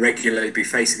you can regularly be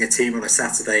facing a team on a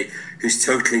Saturday who's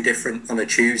totally different on a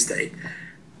Tuesday.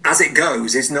 As it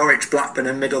goes, is Norwich, Blackburn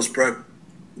and Middlesbrough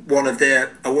one of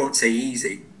their, I won't say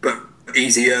easy, but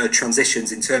easier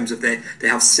transitions in terms of they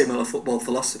have similar football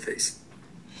philosophies?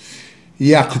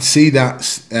 Yeah, I could see that,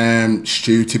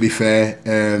 Stu, to be fair.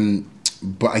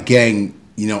 But again,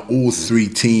 you know, all three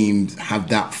teams have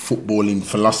that footballing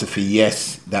philosophy,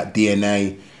 yes, that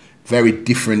DNA. Very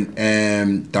different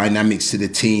dynamics to the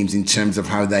teams in terms of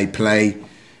how they play.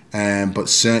 But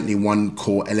certainly one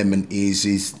core element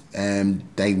is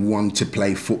they want to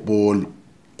play football,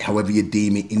 however you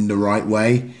deem it, in the right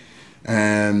way.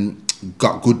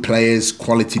 Got good players,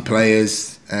 quality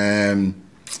players,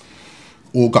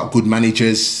 all got good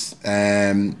managers.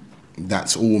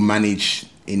 That's all managed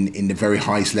in the very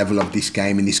highest level of this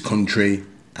game in this country,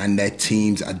 and their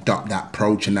teams adopt that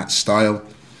approach and that style.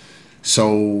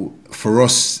 So for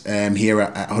us here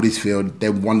at Huddersfield,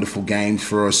 they're wonderful games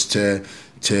for us to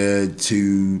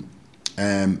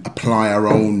apply our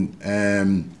own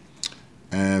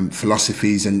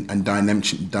philosophies and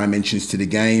dimensions to the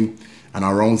game, and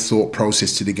our own thought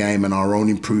process to the game, and our own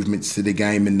improvements to the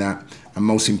game, and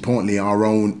most importantly, our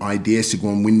own ideas to go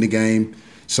and win the game.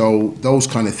 So those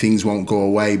kind of things won't go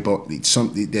away, but it's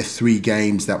something. There are three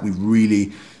games that we've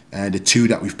really, the two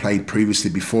that we've played previously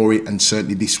before it, and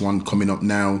certainly this one coming up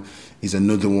now is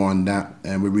another one that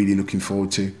we're really looking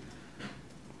forward to.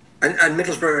 And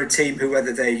Middlesbrough are a team who,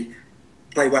 whether they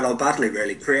play well or badly,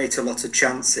 really create a lot of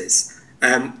chances.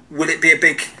 Will it be a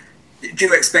big? Do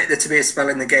you expect there to be a spell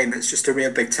in the game that's just a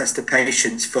real big test of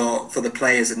patience for the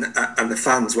players and the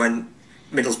fans when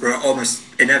Middlesbrough almost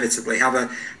inevitably have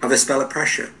a spell of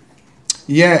pressure?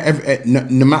 Yeah,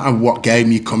 no matter what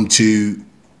game you come to,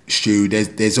 Stu,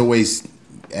 there's always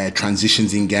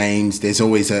transitions in games. There's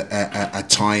always a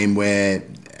time where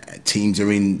teams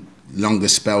are in longer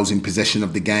spells in possession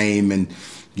of the game, and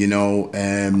you know,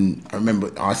 I remember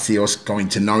I see us going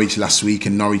to Norwich last week,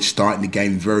 and Norwich starting the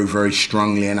game very, very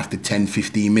strongly, and after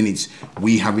 10-15 minutes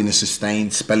we having a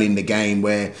sustained spell in the game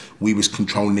where we was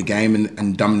controlling the game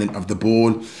and dominant of the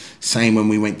ball. Same when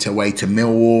we went away to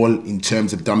Millwall in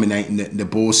terms of dominating the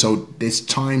ball. So there's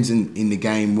times in the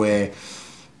game where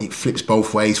it flips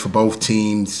both ways for both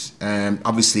teams.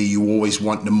 Obviously you always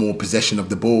want the more possession of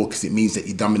the ball because it means that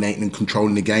you're dominating and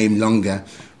controlling the game longer.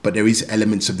 But there is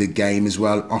elements of the game as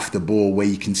well off the ball where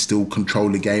you can still control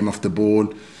the game off the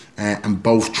ball, and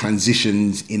both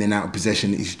transitions in and out of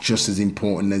possession is just as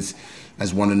important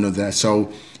as one another.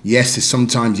 So yes,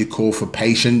 sometimes you call for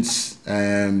patience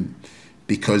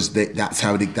because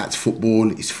that's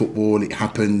football. It's football. It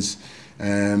happens.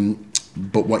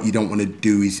 But what you don't want to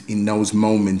do is in those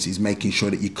moments is making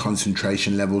sure that your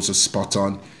concentration levels are spot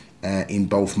on in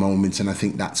both moments, and I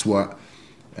think that's what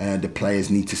the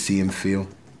players need to see and feel.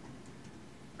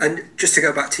 And just to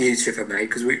go back to you, if I may,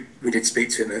 because we did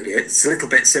speak to him earlier, it's a little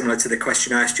bit similar to the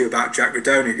question I asked you about Jack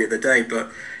Rodoni the other day.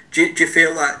 But do you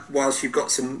feel that whilst you've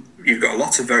got a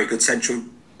lot of very good central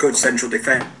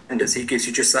defenders, he gives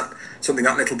you just something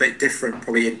that little bit different,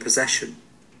 probably in possession?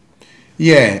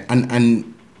 Yeah,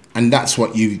 and that's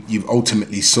what you've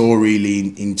ultimately saw really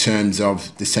in terms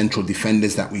of the central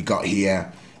defenders that we got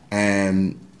here.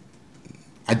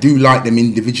 I do like them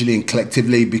individually and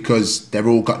collectively because they've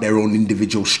all got their own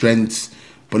individual strengths,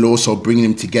 but also bringing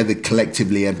them together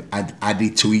collectively have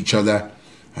added to each other.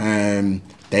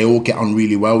 They all get on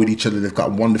really well with each other. They've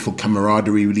got a wonderful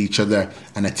camaraderie with each other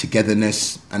and a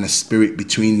togetherness and a spirit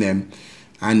between them.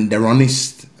 And they're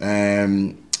honest,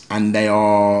 and they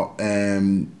are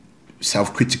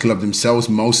self-critical of themselves,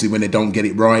 mostly when they don't get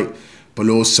it right. But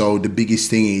also the biggest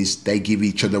thing is they give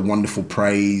each other wonderful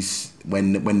praise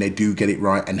when they do get it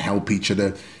right and help each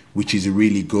other, which is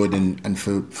really good. And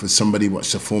for somebody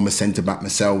what's a former centre-back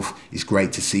myself, it's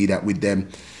great to see that with them.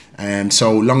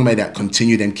 So long may that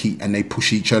continue. And they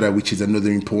push each other, which is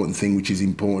another important thing, which is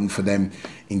important for them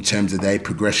in terms of their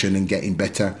progression and getting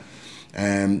better.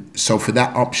 So for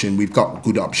that option, we've got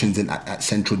good options at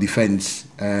central defence,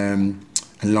 and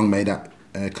long may that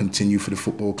continue for the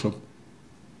football club.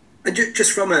 And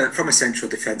just from a central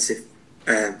defensive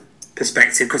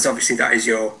perspective, because obviously that is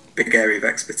your big area of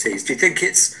expertise, do you think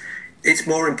it's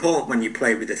more important when you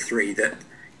play with a three that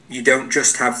you don't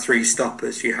just have three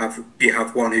stoppers, you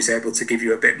have one who's able to give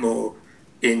you a bit more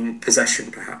in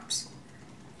possession, perhaps?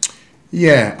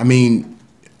 Yeah, I mean,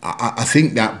 I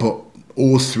think that, but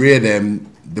all three of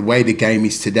them, the way the game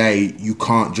is today, you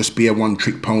can't just be a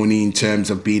one-trick pony in terms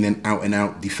of being an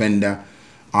out-and-out defender.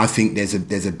 I think there's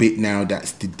a bit now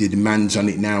that's the demands on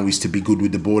it now is to be good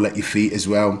with the ball at your feet as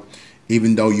well.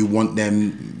 Even though you want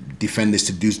them defenders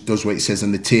to does what it says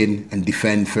on the tin and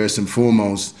defend first and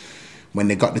foremost, when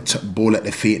they've got the ball at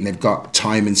their feet and they've got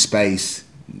time and space,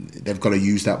 they've got to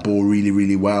use that ball really,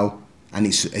 really well. And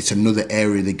it's another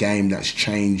area of the game that's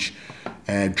changed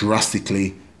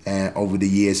drastically over the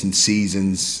years and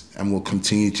seasons, and will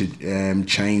continue to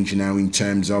change now in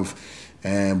terms of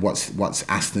what's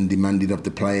asked and demanded of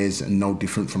the players, and no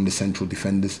different from the central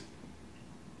defenders.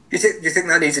 Do you think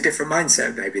that needs a different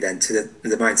mindset maybe then to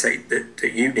the mindset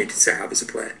that you needed to have as a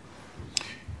player?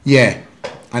 Yeah,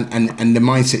 and the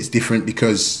mindset's different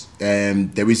because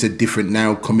there is a different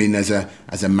now coming as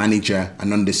a manager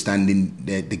and understanding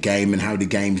the game and how the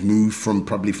games move from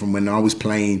when I was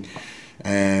playing.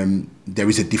 There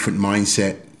is a different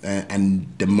mindset, and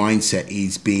the mindset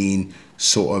is being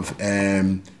sort of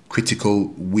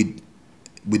critical with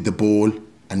the ball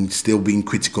and still being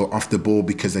critical off the ball,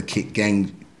 because the kick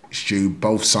game, Stu,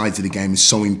 both sides of the game is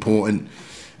so important.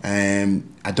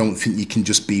 I don't think you can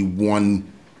just be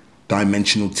one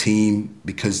dimensional team,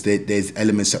 because there's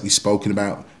elements that we've spoken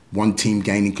about, one team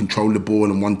gaining control of the ball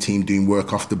and one team doing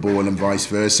work off the ball and vice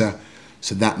versa.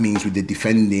 So that means with the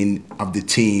defending of the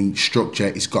team structure,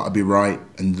 it's got to be right.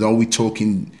 And though we're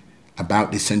talking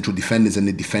about the central defenders and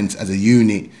the defence as a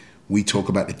unit, we talk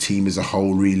about the team as a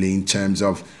whole, really, in terms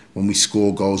of when we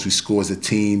score goals, we score as a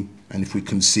team. And if we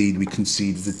concede, we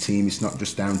concede as a team. It's not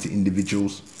just down to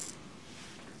individuals.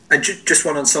 And just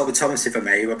one on Sorba Thomas, if I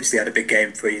may, who obviously had a big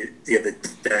game for you the other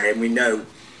day, and we know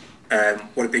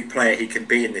what a big player he can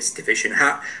be in this division.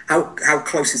 How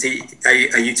close is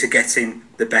are you to getting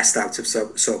the best out of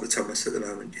Sorba Thomas at the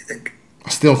moment, do you think? I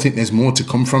still think there's more to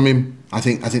come from him. I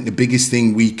think the biggest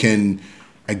thing we can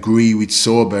agree with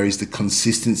Sorba is the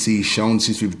consistency he's shown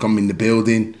since we've come in the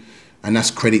building, and that's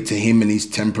credit to him and his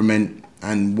temperament.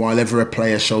 And while ever a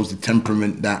player shows the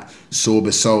temperament that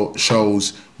Sorba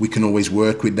shows, we can always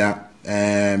work with that.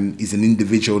 He's an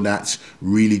individual that's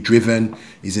really driven.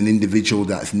 He's an individual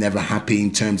that's never happy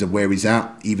in terms of where he's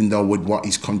at, even though with what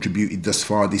he's contributed thus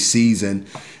far this season.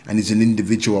 And he's an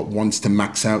individual that wants to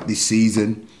max out this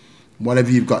season.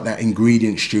 Whatever you've got that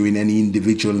ingredient, Stu, in any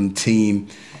individual and team,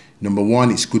 number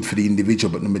one, it's good for the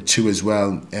individual, but number two as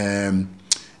well, it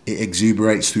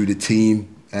exuberates through the team.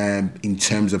 In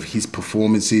terms of his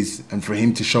performances, and for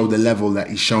him to show the level that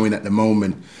he's showing at the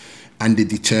moment, and the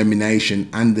determination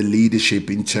and the leadership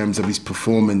in terms of his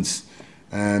performance,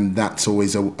 that's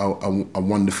always a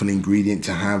wonderful ingredient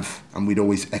to have, and we'd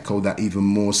always echo that even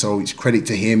more. So it's credit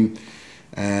to him,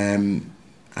 and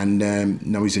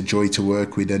no, he's a joy to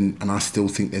work with, and I still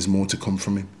think there's more to come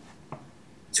from him.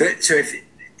 So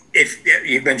if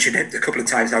you mentioned it a couple of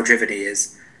times how driven he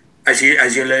is, as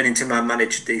you're learning to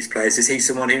manage these players, is he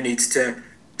someone who needs to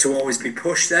always be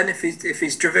pushed then, if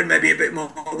he's driven maybe a bit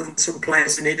more than some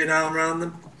players who need an arm around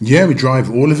them? Yeah, we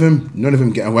drive all of them. None of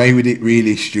them get away with it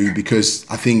really, Stu, because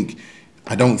I think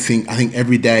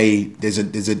every day there's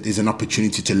an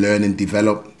opportunity to learn and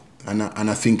develop, and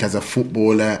I think as a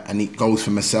footballer, and it goes for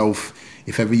myself,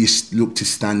 if ever you look to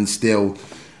stand still,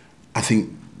 I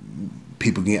think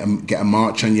people get a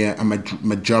march on you, and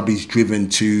my job is driven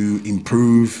to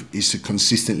improve, is to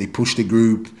consistently push the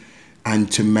group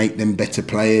and to make them better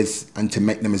players and to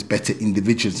make them as better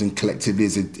individuals and collectively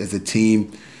as a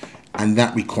team, and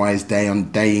that requires day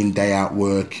in, day out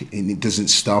work, and it doesn't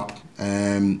stop,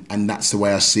 and that's the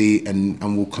way I see it,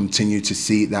 and we'll continue to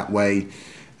see it that way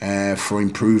for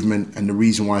improvement. And the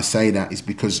reason why I say that is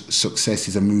because success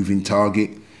is a moving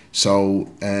target. So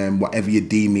whatever you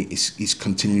deem it is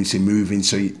continuously moving.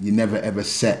 So you never ever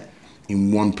set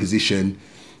in one position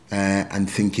and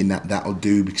thinking that'll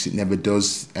do, because it never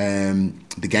does.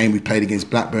 The game we played against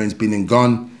Blackburn's been and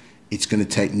gone. It's going to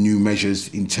take new measures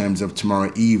in terms of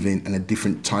tomorrow evening, and a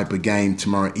different type of game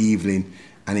tomorrow evening,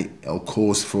 and it'll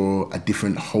cause for a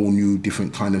different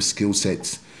kind of skill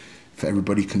sets for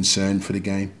everybody concerned for the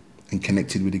game and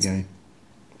connected with the game.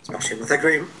 Smashing. Well, thank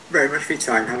you very much for your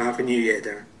time. Have a happy New Year,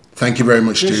 Darren. Thank you very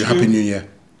much, Stu. Happy New Year.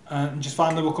 Just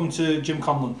finally, we'll come to Jim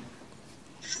Conlon.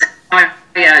 Hi,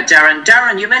 Darren.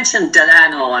 Darren, you mentioned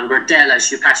Delano and Burdell, as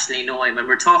you passionately know him, and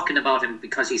we're talking about him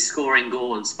because he's scoring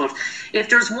goals. But if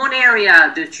there's one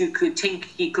area that you could think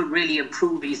he could really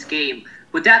improve his game,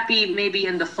 would that be maybe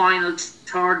in the final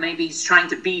third? Maybe he's trying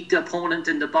to beat the opponent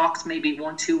in the box, maybe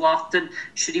one too often.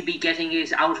 Should he be getting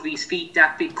it out of his feet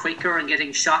that bit quicker and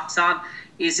getting shots on?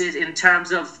 Is it in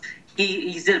terms of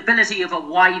he's the ability of a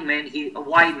wide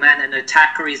man, an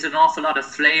attacker? He's an awful lot of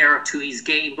flair to his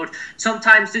game, but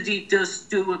sometimes does he just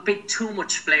do a bit too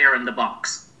much flair in the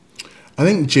box? I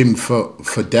think, Jim,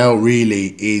 for Dell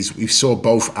really is we saw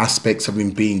both aspects of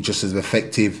him being just as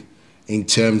effective in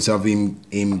terms of him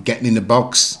getting in the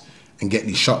box and getting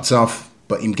his shots off,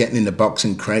 but him getting in the box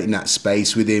and creating that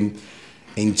space with him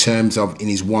in terms of in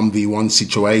his 1v1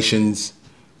 situations.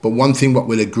 But one thing what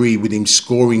we'll agree with him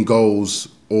scoring goals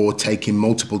or taking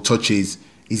multiple touches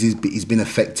is he's been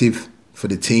effective for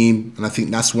the team. And I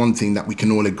think that's one thing that we can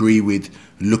all agree with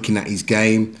looking at his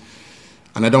game.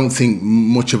 And I don't think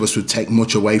much of us would take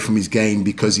much away from his game,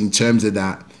 because in terms of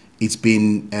that, it's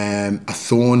been a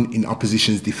thorn in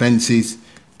opposition's defences,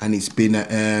 and it's been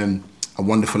a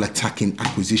wonderful attacking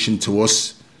acquisition to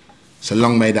us. So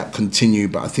long may that continue,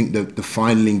 but I think the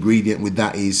final ingredient with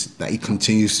that is that he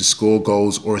continues to score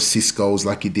goals or assist goals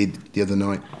like he did the other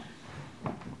night.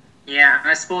 Yeah,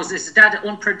 I suppose it's that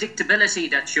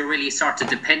unpredictability that you're really sort of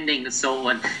depending so,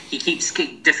 and he keeps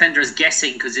defenders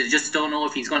guessing because they just don't know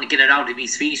if he's going to get it out of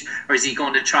his feet or is he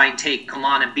going to try and come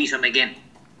on and beat him again.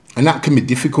 And that can be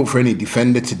difficult for any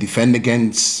defender to defend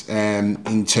against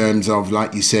in terms of,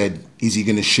 like you said, is he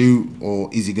going to shoot or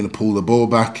is he going to pull the ball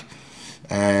back?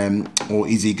 Or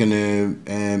is he going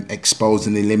to expose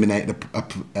and eliminate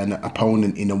an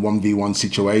opponent in a 1v1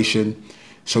 situation?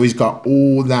 So he's got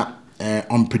all that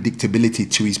unpredictability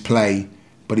to his play,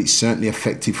 but it's certainly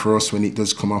effective for us when it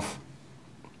does come off.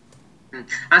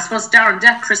 I suppose, Darren,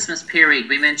 that Christmas period,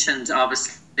 we mentioned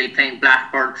obviously playing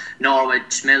Blackburn,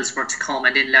 Norwich, Middlesbrough to come,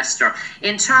 and then Leicester.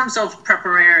 In terms of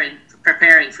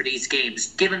preparing for these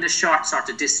games, given the short sort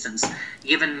of distance,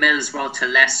 given Middlesbrough to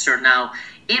Leicester now,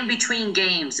 in between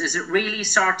games, is it really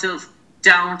sort of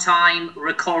downtime,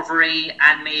 recovery,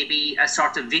 and maybe a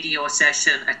sort of video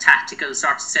session, a tactical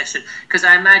sort of session? Because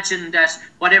I imagine that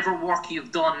whatever work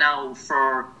you've done now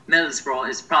for Middlesbrough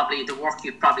is probably the work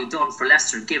you've probably done for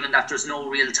Leicester, given that there's no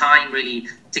real time really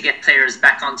to get players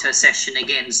back onto a session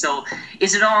again. So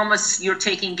is it almost you're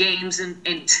taking games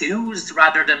in twos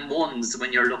rather than ones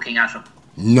when you're looking at them?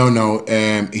 No,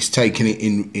 it's taking it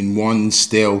in one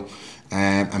still,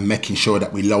 and making sure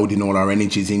that we're loading all our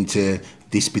energies into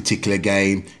this particular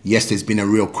game. Yes, there's been a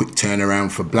real quick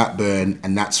turnaround for Blackburn,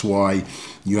 and that's why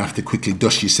you have to quickly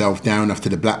dust yourself down after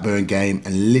the Blackburn game,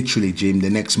 and literally, Jim, the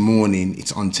next morning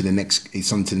it's on to the next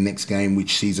game,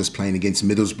 which sees us playing against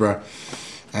Middlesbrough,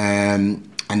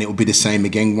 and it will be the same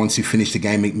again once we finish the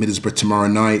game at Middlesbrough tomorrow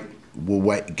night.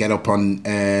 We'll get up on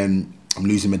I'm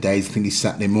losing my days, I think it's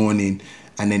Saturday morning,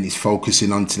 and then it's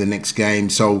focusing on to the next game.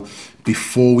 So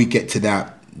before we get to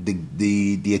that,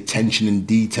 the attention and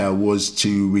detail was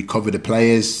to recover the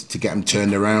players, to get them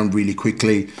turned around really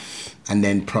quickly, and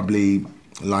then probably,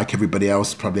 like everybody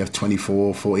else, probably have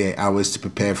 24, 48 hours to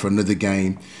prepare for another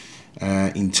game,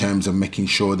 in terms of making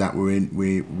sure that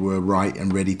we're right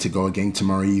and ready to go again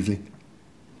tomorrow evening.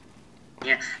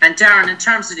 Yeah, and Darren, in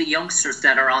terms of the youngsters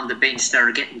that are on the bench that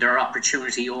are getting their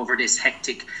opportunity over this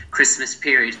hectic Christmas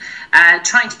period,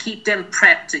 trying to keep them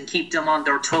prepped and keep them on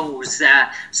their toes.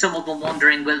 Some of them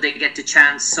wondering, will they get the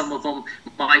chance? Some of them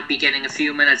might be getting a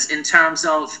few minutes. In terms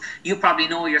of, you probably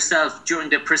know yourself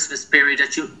during the Christmas period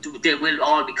that they will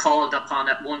all be called upon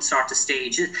at one sort of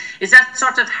stage. Is that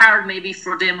sort of hard maybe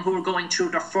for them who are going through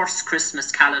their first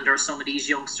Christmas calendar, some of these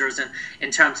youngsters, and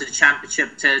in terms of the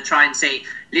championship, to try and say,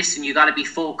 listen, you got to be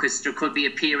focused. There could be a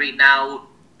period now.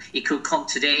 It could come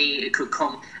today. It could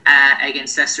come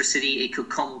against Leicester City. It could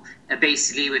come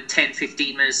basically with 10,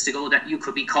 15 minutes to go that you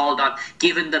could be called on,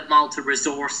 given the amount of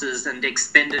resources and the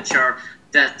expenditure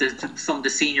that some of the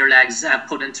senior lads have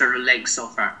put into their legs so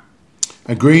far.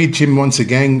 Agreed, Jim, once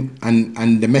again.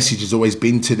 And the message has always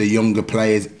been to the younger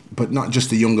players, but not just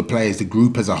the younger players, the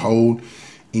group as a whole,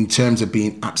 in terms of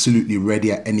being absolutely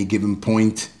ready at any given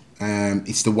point.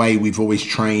 It's the way we've always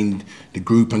trained the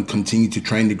group and continue to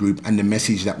train the group, and the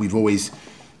message that we've always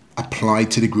applied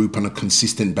to the group on a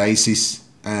consistent basis,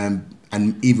 and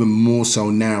even more so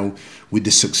now with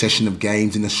the succession of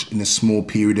games in a small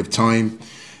period of time.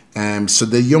 So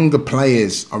the younger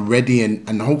players are ready,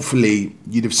 and hopefully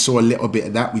you'd have saw a little bit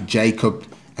of that with Jacob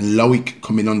and Loic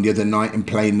coming on the other night and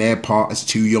playing their part as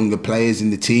two younger players in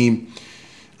the team.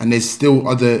 And there's still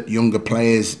other younger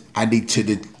players added to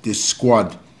the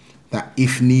squad that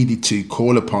if needed to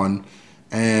call upon,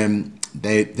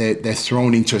 they're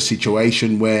thrown into a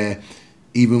situation where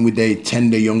even with their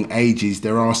tender young ages,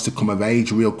 they're asked to come of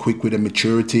age real quick with a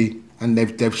maturity, and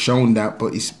they've shown that.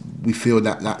 But we feel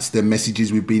that that's the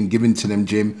messages we've been giving to them,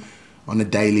 Jim, on a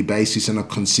daily basis, on a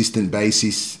consistent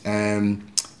basis, and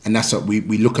that's what we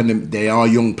look at them. They are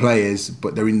young players,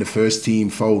 but they're in the first team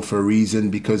fold for a reason,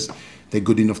 because they're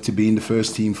good enough to be in the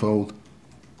first team fold.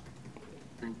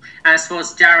 And I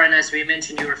suppose, Darren, as we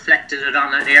mentioned, you reflected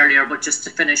on it earlier, but just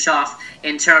to finish off,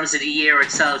 in terms of the year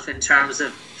itself, in terms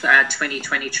of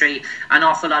 2023, an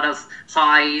awful lot of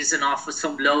highs and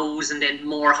some lows, and then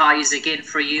more highs again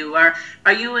for you.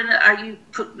 Are you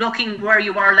looking where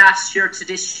you were last year to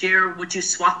this year? Would you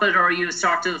swap it, or are you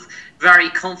sort of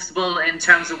very comfortable in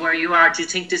terms of where you are? Do you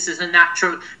think this is a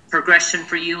natural progression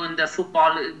for you in the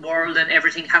football world, and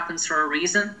everything happens for a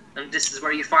reason, and this is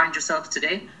where you find yourself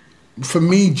today? For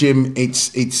me, Jim, it's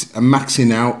a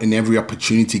maxing out in every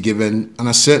opportunity given, and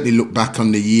I certainly look back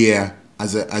on the year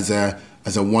as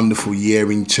a wonderful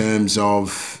year in terms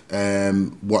of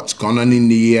what's gone on in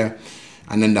the year,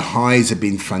 and then the highs have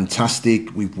been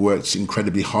fantastic. We've worked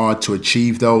incredibly hard to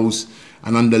achieve those,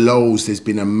 and on the lows, there's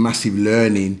been a massive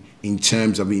learning in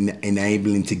terms of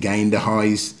enabling to gain the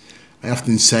highs. I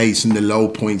often say it's in the low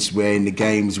points where in the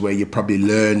games where you probably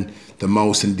learn the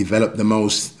most and develop the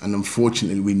most, and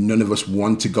unfortunately none of us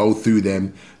want to go through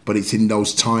them, but it's in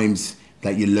those times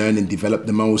that you learn and develop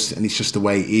the most, and it's just the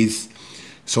way it is.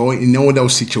 So in all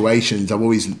those situations, I've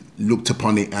always looked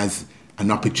upon it as an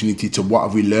opportunity to what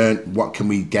have we learned, what can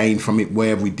we gain from it, where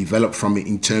have we developed from it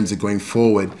in terms of going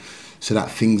forward, so that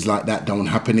things like that don't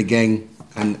happen again,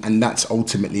 and that's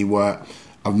ultimately what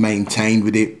I've maintained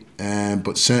with it.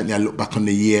 But certainly I look back on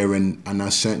the year, and I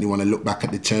certainly want to look back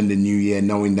at the turn of the new year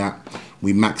knowing that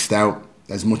we maxed out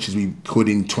as much as we could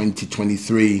in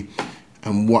 2023,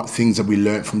 and what things have we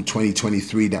learnt from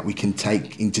 2023 that we can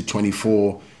take into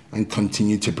 24 and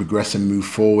continue to progress and move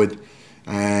forward.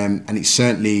 And it's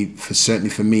certainly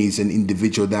for me as an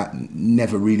individual that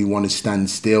never really want to stand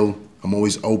still. I'm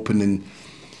always open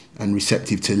and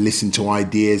receptive to listen to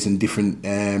ideas and different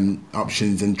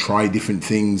options and try different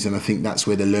things, and I think that's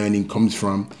where the learning comes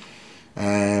from,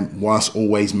 whilst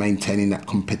always maintaining that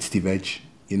competitive edge,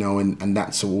 you know, and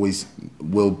that's always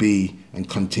will be and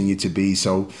continue to be.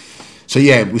 So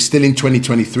yeah, we're still in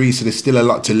 2023, so there's still a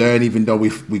lot to learn. Even though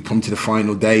we come to the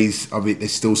final days of it,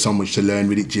 there's still so much to learn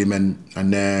with it, Jim, and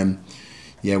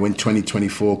yeah, when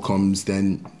 2024 comes,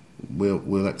 then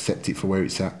we'll accept it for where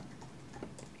it's at.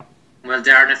 Well,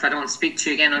 Darren, if I don't speak to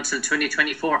you again until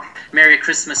 2024, Merry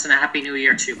Christmas and a Happy New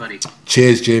Year to you, buddy.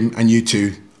 Cheers, Jim, and you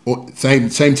too. Same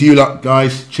to you lot,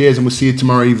 guys. Cheers, and we'll see you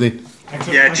tomorrow evening.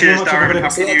 Yeah, cheers, Darren.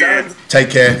 Happy New Year.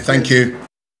 Take care. Thank you.